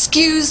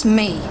 excuse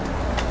me,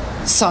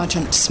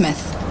 Sergeant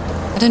Smith.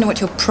 I don't know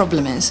what your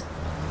problem is,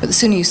 but the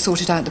sooner you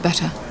sort it out, the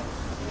better.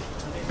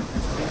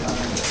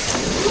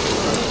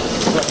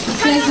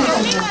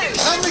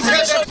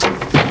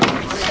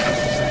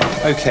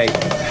 Okay,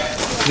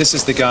 This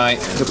is the guy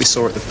that we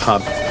saw at the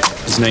pub.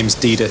 His name's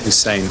Dida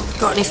Hussein.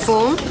 Got any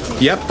form?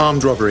 Yep,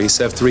 armed robbery.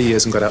 Served 3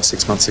 years and got out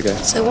 6 months ago.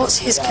 So what's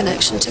his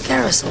connection to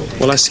Garrison?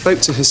 Well, I spoke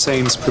to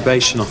Hussein's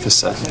probation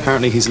officer.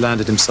 Apparently he's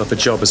landed himself a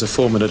job as a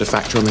foreman at a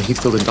factory on the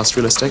Heathfield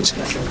Industrial Estate.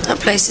 That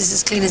place is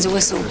as clean as a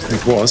whistle.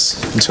 It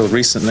was, until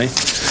recently.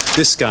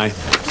 This guy,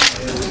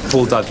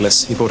 Paul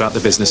Douglas, he bought out the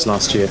business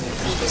last year.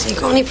 Has he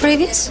got any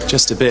previous?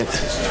 Just a bit.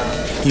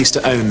 He used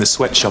to own the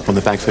sweatshop on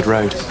the Bagford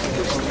Road.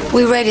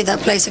 We raided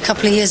that place a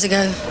couple of years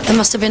ago. There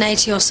must have been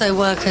 80 or so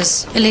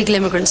workers, illegal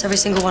immigrants, every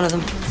single one of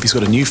them. If he's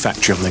got a new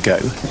factory on the go,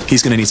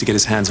 he's going to need to get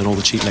his hands on all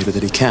the cheap labour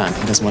that he can.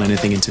 He doesn't want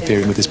anything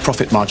interfering with his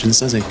profit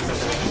margins, does he?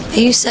 Are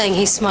you saying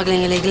he's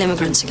smuggling illegal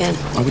immigrants again?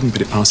 I wouldn't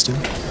put it past him.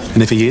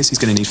 And if he is, he's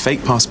going to need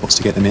fake passports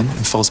to get them in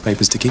and false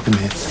papers to keep him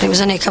here. It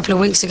was only a couple of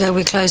weeks ago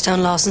we closed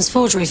down Larson's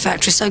forgery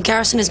factory, so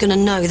Garrison is going to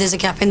know there's a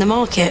gap in the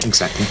market.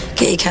 Exactly.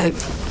 Get your coat.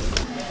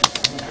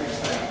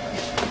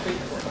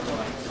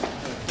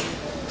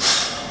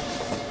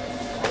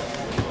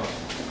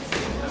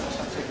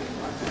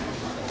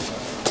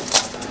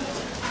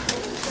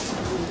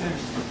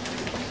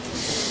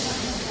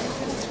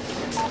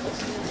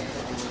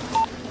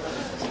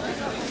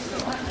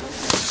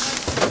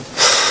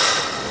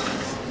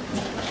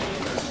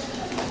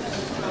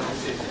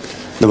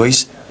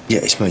 Louise? Yeah,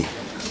 it's me.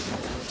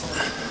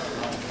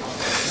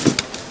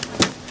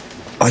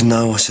 I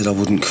know I said I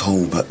wouldn't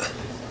call, but...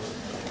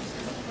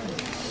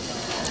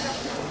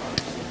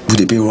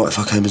 would it be all right if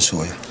I came and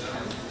saw you?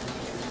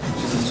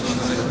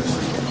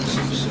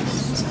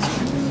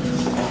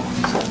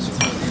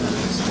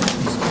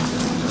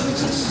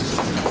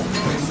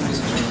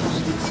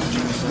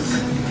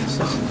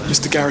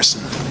 Mr.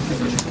 Garrison.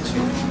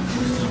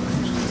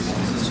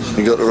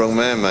 You got the wrong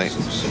man, mate.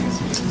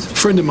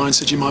 A friend of mine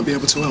said you might be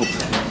able to help.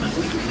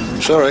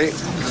 Sorry.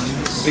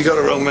 You got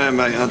the wrong man,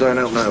 mate. I don't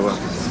help no one.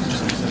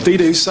 Dida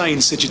Hussein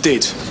said you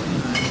did.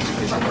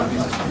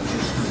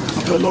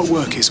 I put a lot of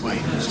work his way.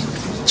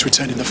 He's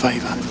returning the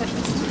favour.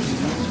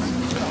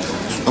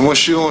 And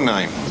what's your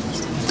name?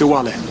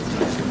 Dewale.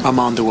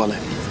 Armand Dewale.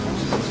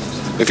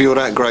 If you're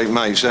that great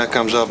mates, how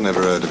comes I've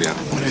never heard of you?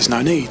 Well, there's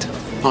no need.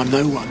 I'm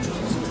no one.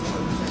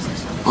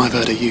 I've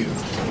heard of you.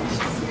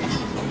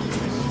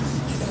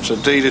 So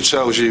Dida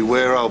tells you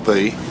where I'll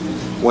be,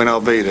 when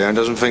I'll be there, and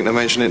doesn't think to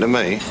mention it to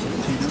me?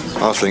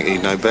 I think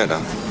he'd know better.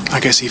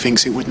 I guess he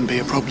thinks it wouldn't be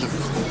a problem.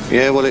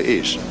 Yeah, well, it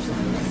is.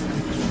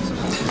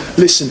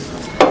 Listen.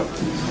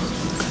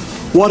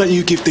 Why don't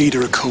you give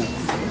Dida a call?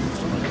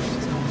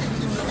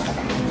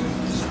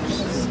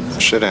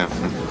 Sit down.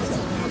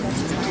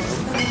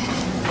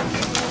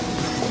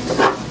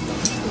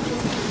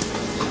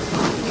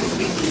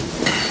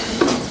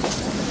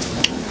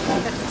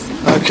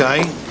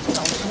 Okay.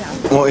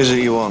 What is it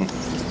you want?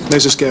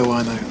 There's a girl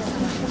I know.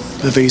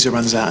 Her visa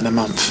runs out in a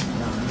month.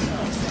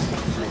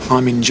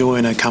 I'm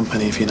enjoying her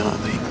company, if you know what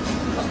I mean.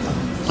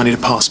 I need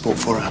a passport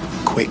for her,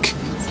 quick.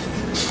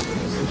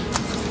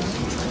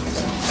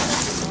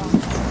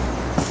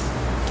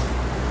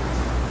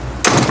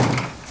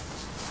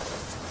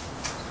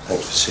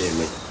 Thanks for seeing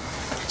me.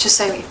 Just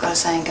say what you've got to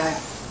say and go.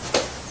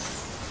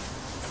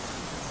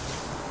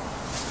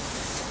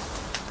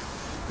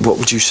 What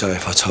would you say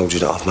if I told you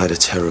that I've made a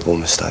terrible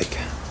mistake?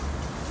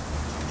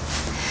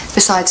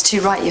 Besides,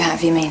 too right you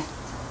have, you mean?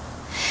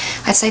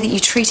 I'd say that you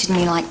treated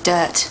me like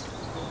dirt.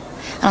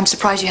 And I'm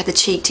surprised you had the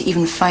cheek to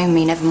even phone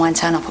me, never mind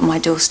turn up on my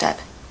doorstep.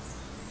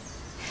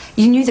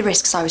 You knew the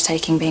risks I was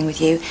taking being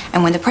with you,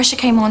 and when the pressure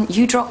came on,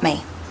 you dropped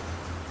me.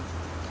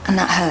 And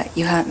that hurt.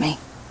 You hurt me.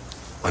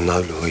 I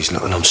know, Louise,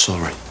 look, and I'm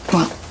sorry.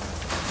 Well,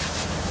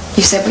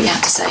 you said what you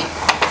had to say.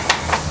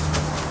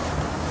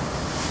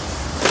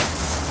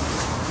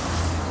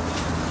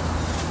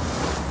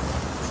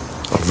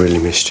 I've really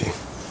missed you.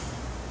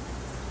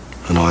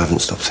 And I haven't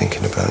stopped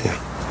thinking about you.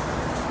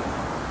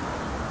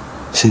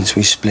 Since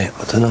we split,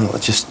 I don't know,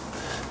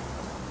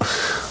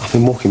 I've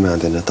been walking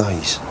around in a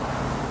daze.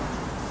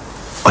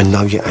 I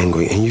know you're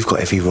angry and you've got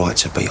every right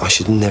to be. I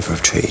should never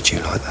have treated you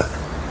like that.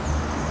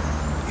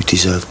 You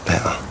deserved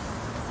better.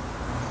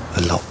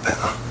 A lot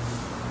better.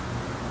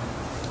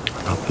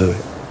 And I blew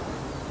it.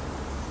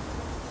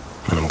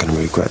 And I'm going to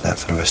regret that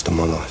for the rest of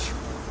my life.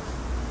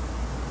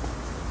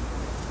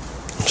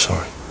 I'm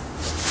sorry.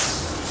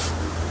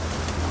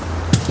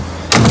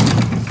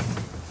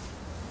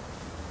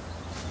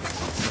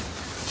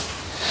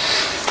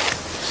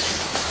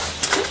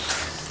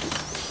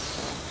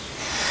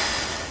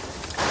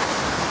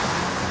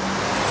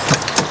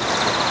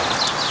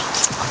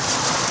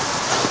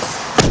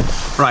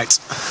 Right,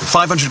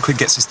 500 quid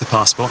gets us the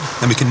passport,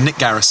 then we can nick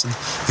Garrison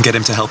and get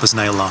him to help us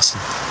nail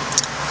Larson.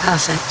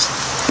 Perfect.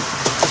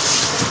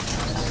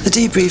 The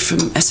debrief from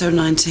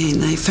SO19,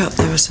 they felt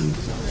there were some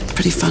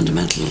pretty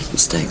fundamental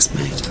mistakes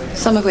made.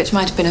 Some of which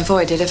might have been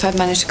avoided if I'd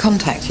managed to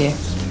contact you.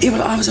 Yeah,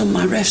 well, I was on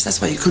my refs, that's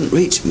why you couldn't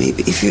reach me.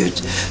 But if you'd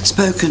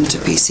spoken to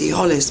PC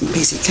Hollis and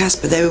PC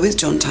Casper, they were with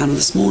John Tanner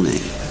this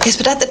morning. Yes,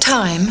 but at the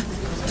time,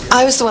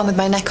 I was the one with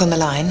my neck on the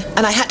line,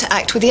 and I had to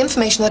act with the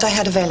information that I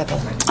had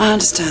available. I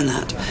understand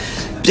that.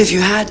 But if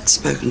you had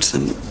spoken to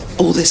them,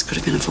 all this could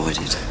have been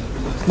avoided.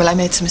 Well, I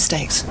made some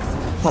mistakes.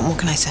 What more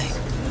can I say?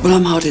 Well,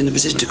 I'm hardly in a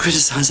position to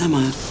criticise, am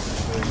I?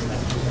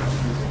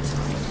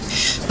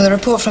 Well, the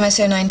report from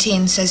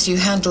SO19 says you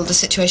handled the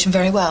situation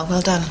very well.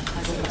 Well done.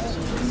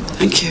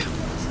 Thank you.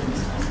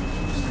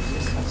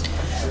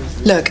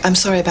 Look, I'm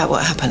sorry about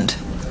what happened.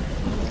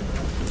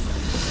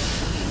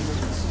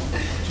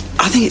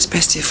 I think it's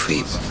best if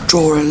we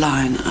draw a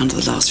line under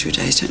the last few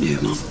days, don't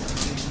you, Mum?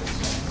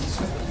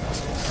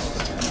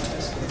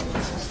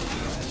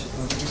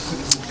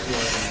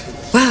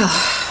 Well,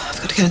 I've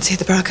got to go and see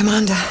the borough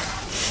commander.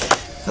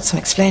 Got some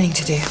explaining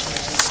to do.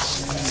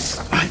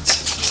 Right.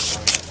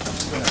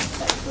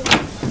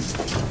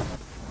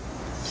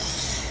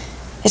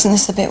 Isn't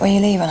this the bit where you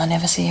leave and I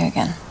never see you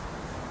again?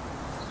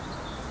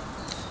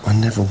 I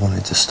never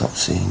wanted to stop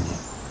seeing you.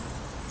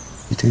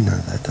 You do know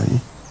that, don't you?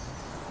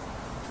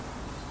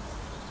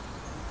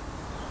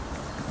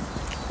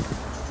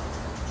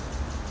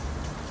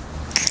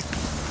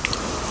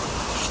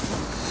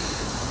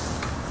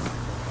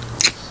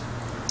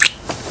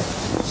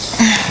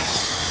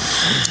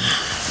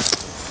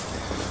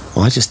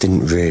 I just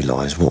didn't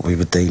realise what we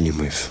were dealing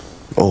with,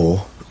 or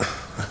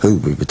who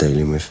we were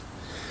dealing with.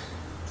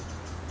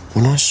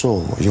 When I saw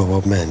what your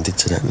old man did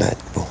to that lad,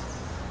 well,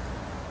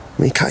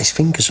 he cut his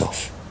fingers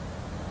off.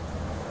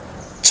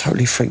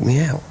 Totally freaked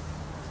me out.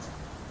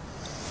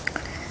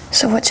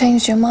 So what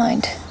changed your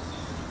mind?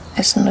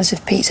 It's not as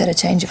if Pete's had a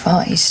change of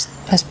heart. He's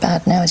as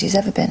bad now as he's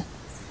ever been.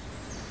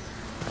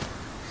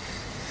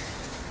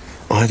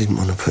 I didn't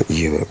want to put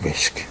you at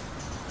risk.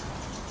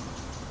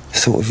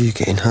 I thought of you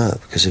getting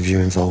hurt because of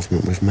your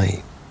involvement with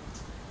me.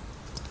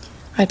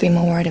 I'd be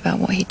more worried about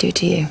what he'd do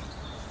to you.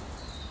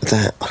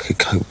 That I could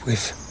cope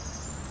with.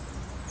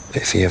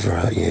 But if he ever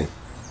hurt you...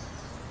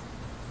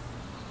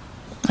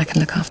 I can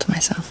look after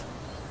myself.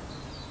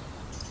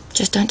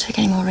 Just don't take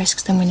any more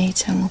risks than we need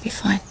to and we'll be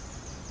fine.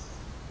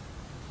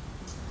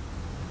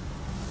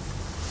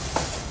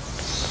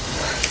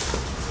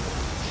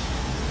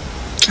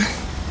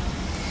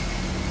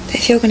 But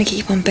if you're going to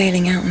keep on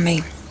bailing out on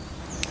me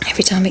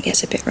every time it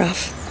gets a bit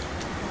rough,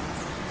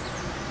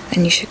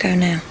 then you should go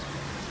now.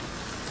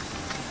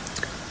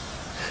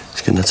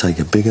 It's going to take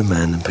a bigger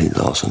man than Pete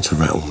Larson to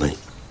rattle me.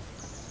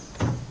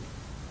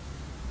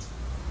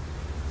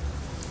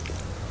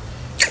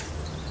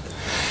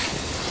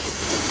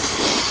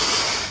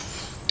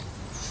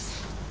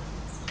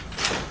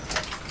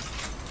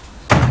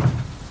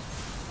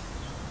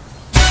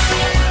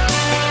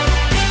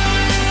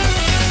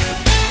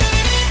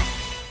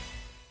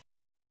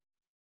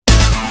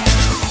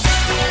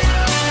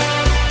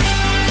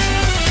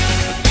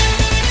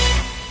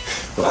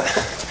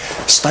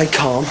 Stay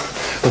calm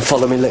and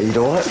follow me lead,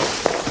 all right?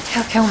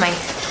 He'll kill me.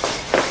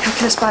 He'll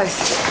kill us both.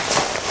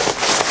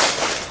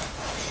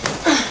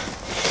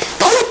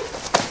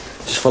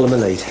 Just follow my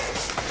lead.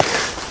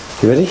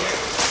 You ready?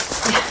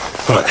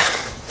 Yeah. Right.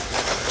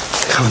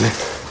 Come on then.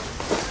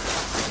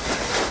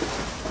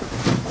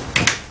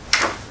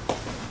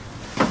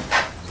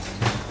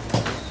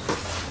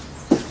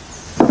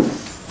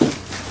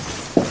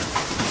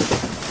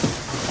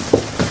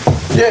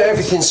 Yeah,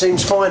 everything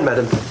seems fine,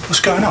 madam.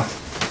 What's going on?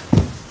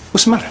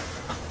 What's the matter?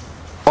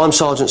 I'm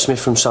Sergeant Smith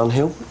from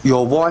Sunhill.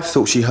 Your wife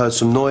thought she heard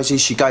some noises.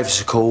 She gave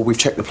us a call. We've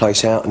checked the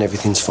place out and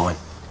everything's fine.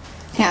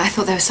 Yeah, I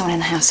thought there was someone in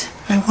the house.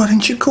 Hey, why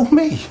didn't you call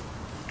me?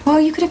 Well,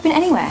 you could have been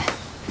anywhere.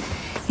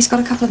 He's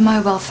got a couple of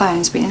mobile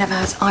phones, but he never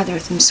has either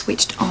of them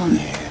switched on.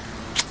 Yeah.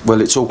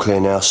 Well, it's all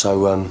clear now,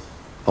 so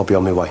I'll be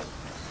on my way.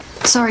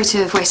 Sorry to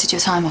have wasted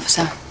your time,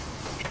 officer.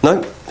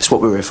 No, it's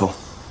what we're here for.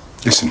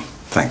 Listen,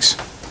 thanks.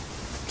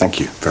 Thank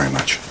you very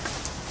much.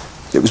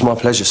 It was my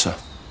pleasure, sir.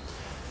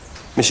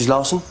 Mrs.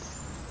 Larson,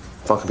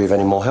 if I could be of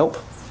any more help.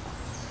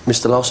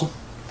 Mr. Larson.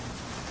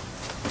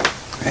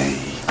 Hey.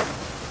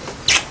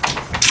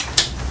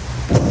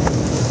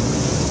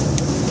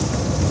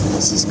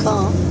 This is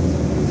calm.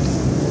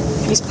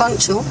 He's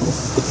punctual.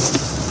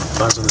 If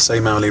I was on the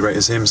same hourly rate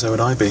as him, so would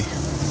I be.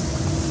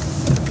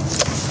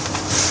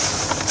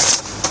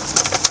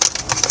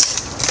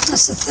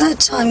 That's the third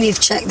time you've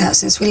checked that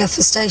since we left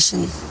the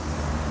station.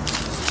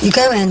 You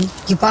go in,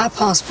 you buy a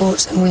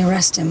passport, and we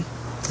arrest him.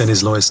 Then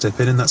his lawyers step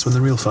in, and that's when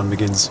the real fun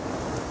begins.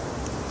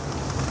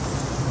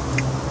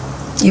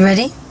 You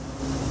ready?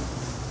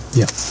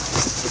 Yeah.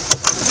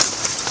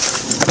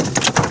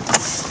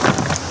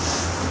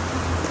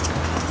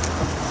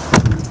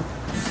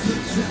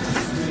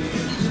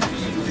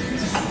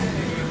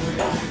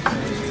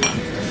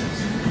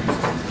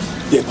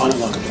 Yeah, pilot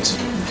locker, please.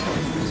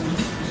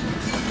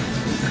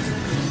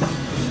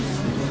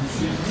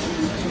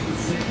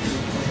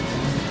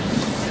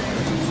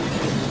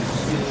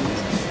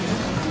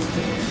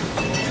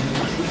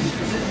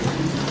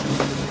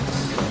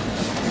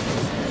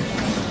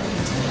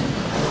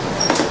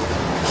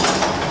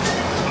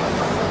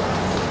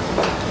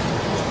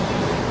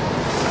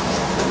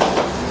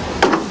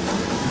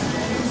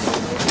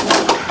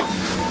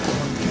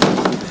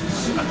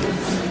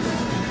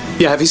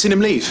 Yeah, have you seen him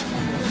leave?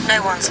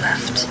 No one's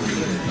left.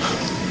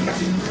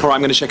 All right,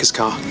 I'm going to check his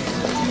car.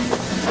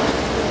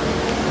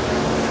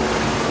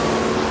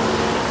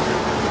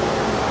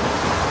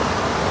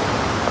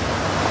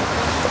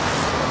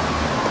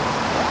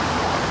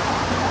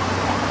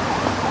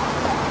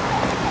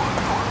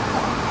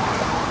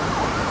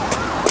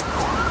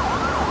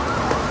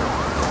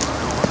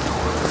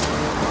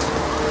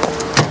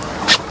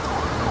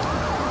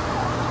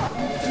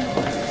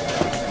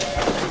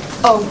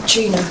 Oh,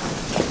 Gina.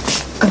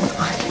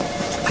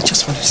 I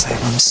just wanted to say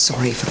I'm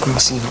sorry for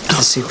grassing up to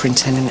the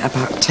superintendent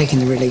about taking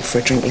the relief for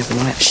a drink the other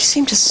night. She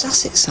seemed to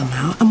suss it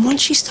somehow, and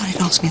once she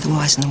started asking me the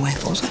whys and the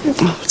wherefores,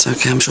 Oh, it's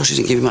okay. I'm sure she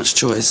didn't give you much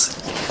choice.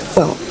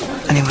 Well,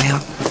 anyway,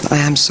 I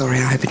am sorry.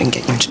 I hope it didn't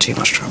get you into too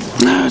much trouble.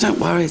 No, don't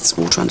worry. It's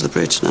water under the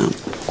bridge now.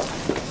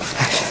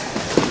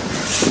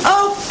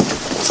 Oh!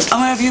 And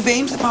where have you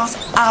been for the past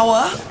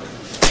hour?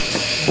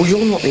 Well,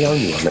 you're not the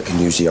only one that can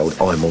use the old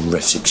I'm on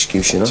ref's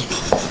excuse, you know.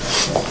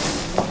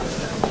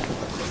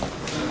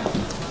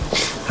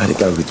 How'd it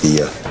go with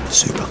the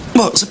super?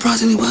 Well,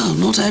 surprisingly well.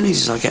 Not only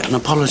did I get an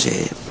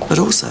apology, but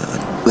also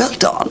well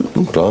done.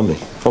 Oh, blimey.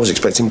 I was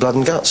expecting blood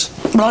and guts.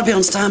 Well, I'll be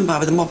on standby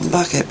with a mop and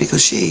bucket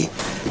because she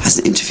has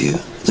an interview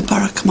with the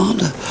borough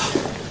commander.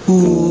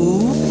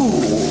 Ooh.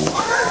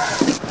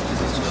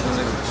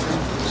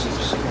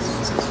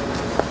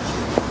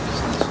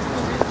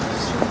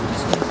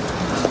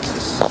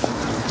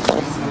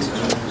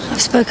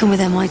 I've spoken with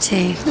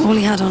MIT. All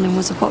he had on him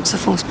was a box of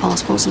false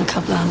passports and a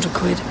couple of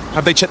 £100.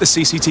 Have they checked the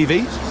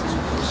CCTV?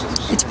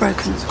 It's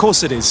broken. Of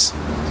course it is.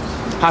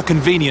 How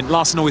convenient.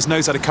 Larson always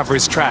knows how to cover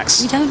his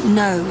tracks. We don't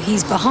know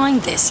he's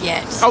behind this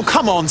yet. Oh,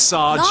 come on,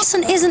 Sarge.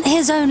 Larson isn't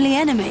his only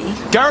enemy.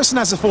 Garrison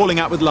has a falling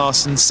out with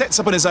Larson, sets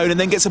up on his own and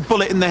then gets a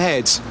bullet in the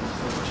head.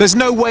 There's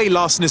no way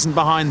Larson isn't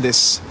behind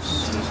this.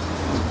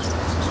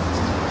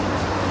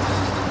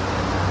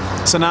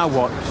 So now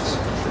what?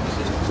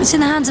 It's in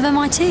the hands of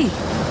MIT.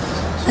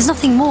 There's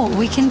nothing more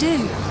we can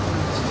do.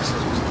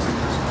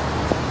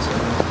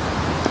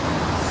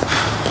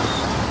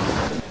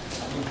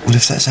 Well,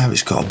 if that's how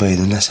it's got to be,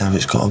 then that's how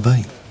it's got to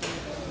be.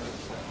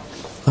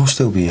 I'll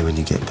still be here when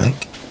you get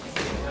back.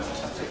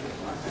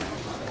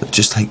 But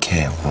just take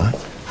care, all right?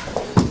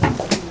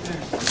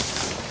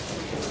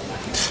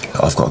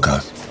 I've got to go.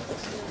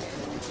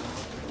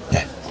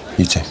 Yeah,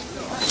 you too.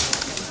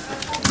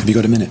 Have you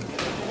got a minute?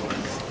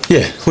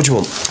 Yeah, what do you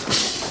want?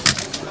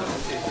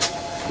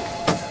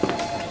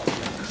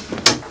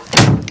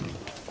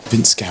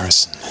 Vince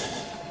Garrison.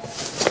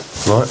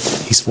 Right.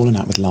 He's fallen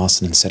out with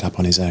Larson and set up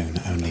on his own.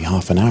 Only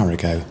half an hour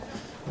ago,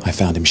 I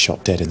found him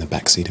shot dead in the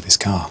back seat of his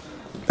car.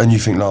 And you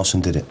think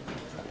Larson did it?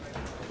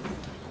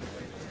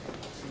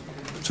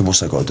 So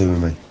what's that got to do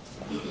with me?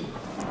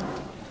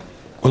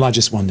 Well, I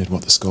just wondered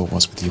what the score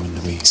was with you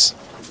and Louise.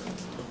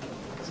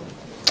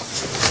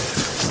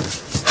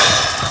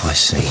 I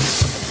see.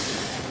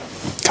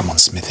 Come on,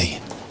 Smithy.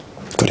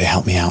 You've got to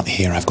help me out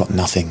here. I've got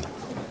nothing.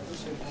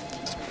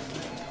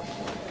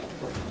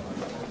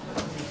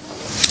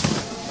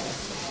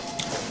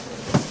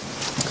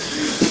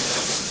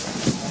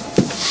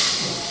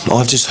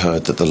 I've just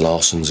heard that the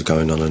Larsons are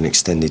going on an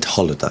extended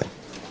holiday.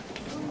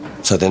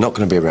 So they're not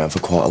going to be around for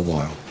quite a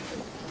while.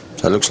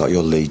 So it looks like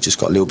your lead just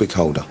got a little bit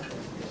colder.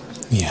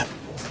 Yeah.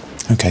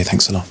 Okay,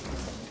 thanks a lot.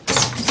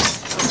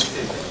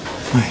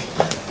 Hi.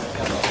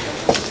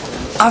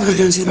 I've got to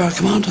go and see the borough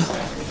commander.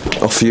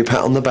 Offer you a pat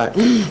on the back.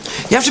 You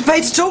have to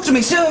pay to talk to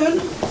me soon.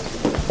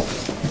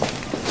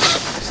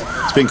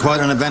 It's been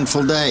quite an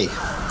eventful day.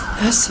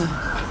 Yes, sir.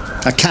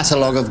 A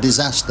catalogue of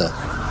disaster.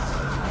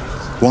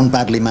 One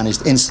badly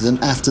managed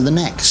incident after the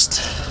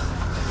next.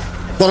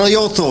 What are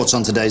your thoughts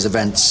on today's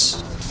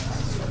events?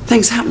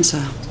 Things happen,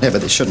 sir. Yeah, but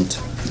they shouldn't.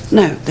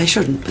 No, they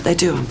shouldn't, but they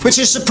do. Which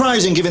is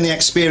surprising given the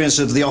experience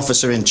of the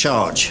officer in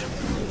charge.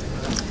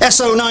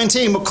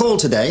 SO19 were called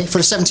today for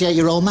a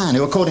 78-year-old man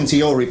who, according to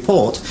your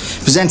report,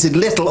 presented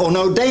little or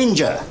no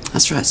danger.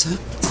 That's right, sir.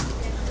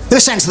 They were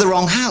sent to the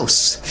wrong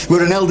house,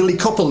 where an elderly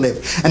couple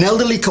live. An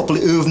elderly couple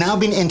who have now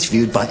been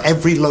interviewed by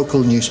every local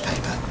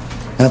newspaper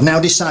and have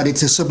now decided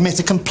to submit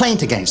a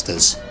complaint against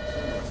us.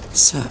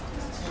 Sir.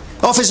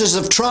 Officers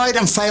have tried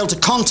and failed to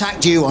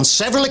contact you on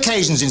several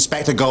occasions,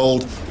 Inspector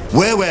Gold.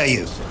 Where were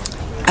you?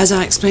 As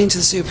I explained to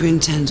the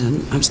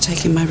superintendent, I was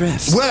taking my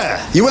refs. Where?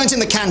 You weren't in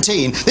the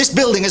canteen. This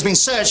building has been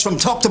searched from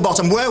top to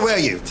bottom. Where were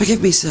you?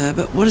 Forgive me, sir,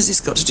 but what has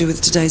this got to do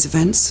with today's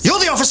events? You're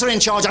the officer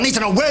in charge. I need to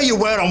know where you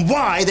were and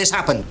why this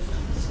happened.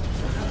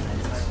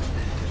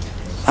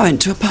 I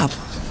went to a pub.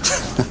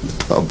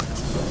 Pub?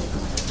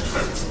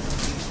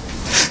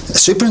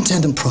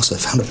 Superintendent Prosser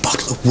found a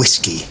bottle of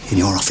whiskey in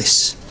your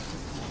office.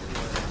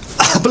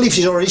 I believe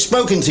she's already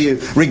spoken to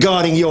you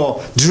regarding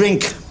your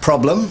drink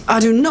problem. I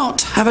do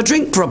not have a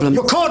drink problem.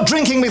 You're caught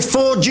drinking with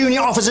 4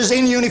 junior officers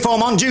in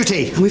uniform on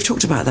duty. And we've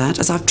talked about that,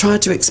 as I've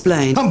tried to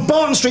explain. And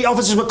Bond Street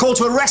officers were called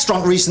to a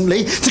restaurant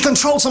recently to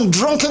control some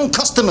drunken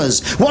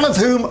customers, one of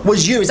whom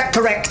was you. Is that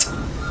correct?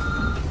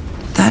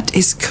 That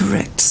is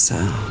correct,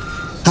 sir.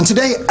 And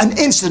today, an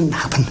incident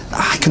happened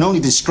I can only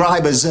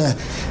describe as a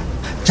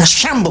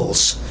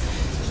shambles.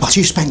 Whilst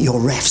you spent your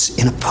refs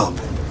in a pub.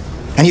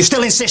 And you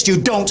still insist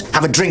you don't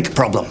have a drink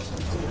problem.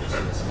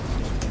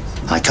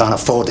 I can't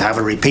afford to have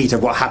a repeat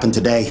of what happened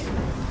today.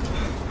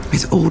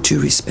 With all due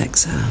respect,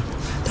 sir,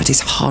 that is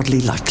hardly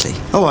likely.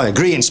 Oh, I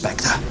agree,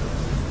 Inspector.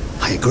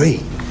 I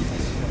agree.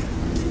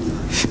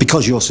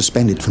 Because you're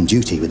suspended from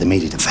duty with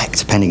immediate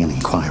effect, pending an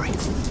inquiry.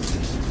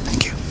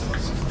 Thank you.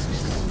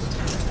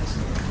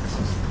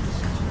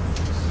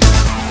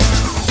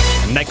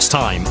 next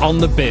time on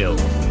The Bill.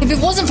 If it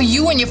wasn't for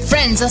you and your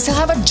friends, I'd still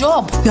have a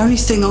job. The only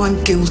thing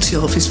I'm guilty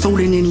of is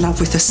falling in love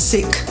with a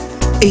sick,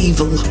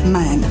 evil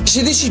man.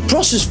 See, this is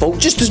Prosser's fault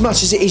just as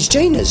much as it is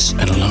Gina's.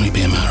 It'll only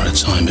be a matter of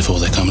time before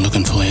they come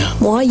looking for you.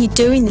 Why are you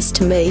doing this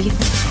to me?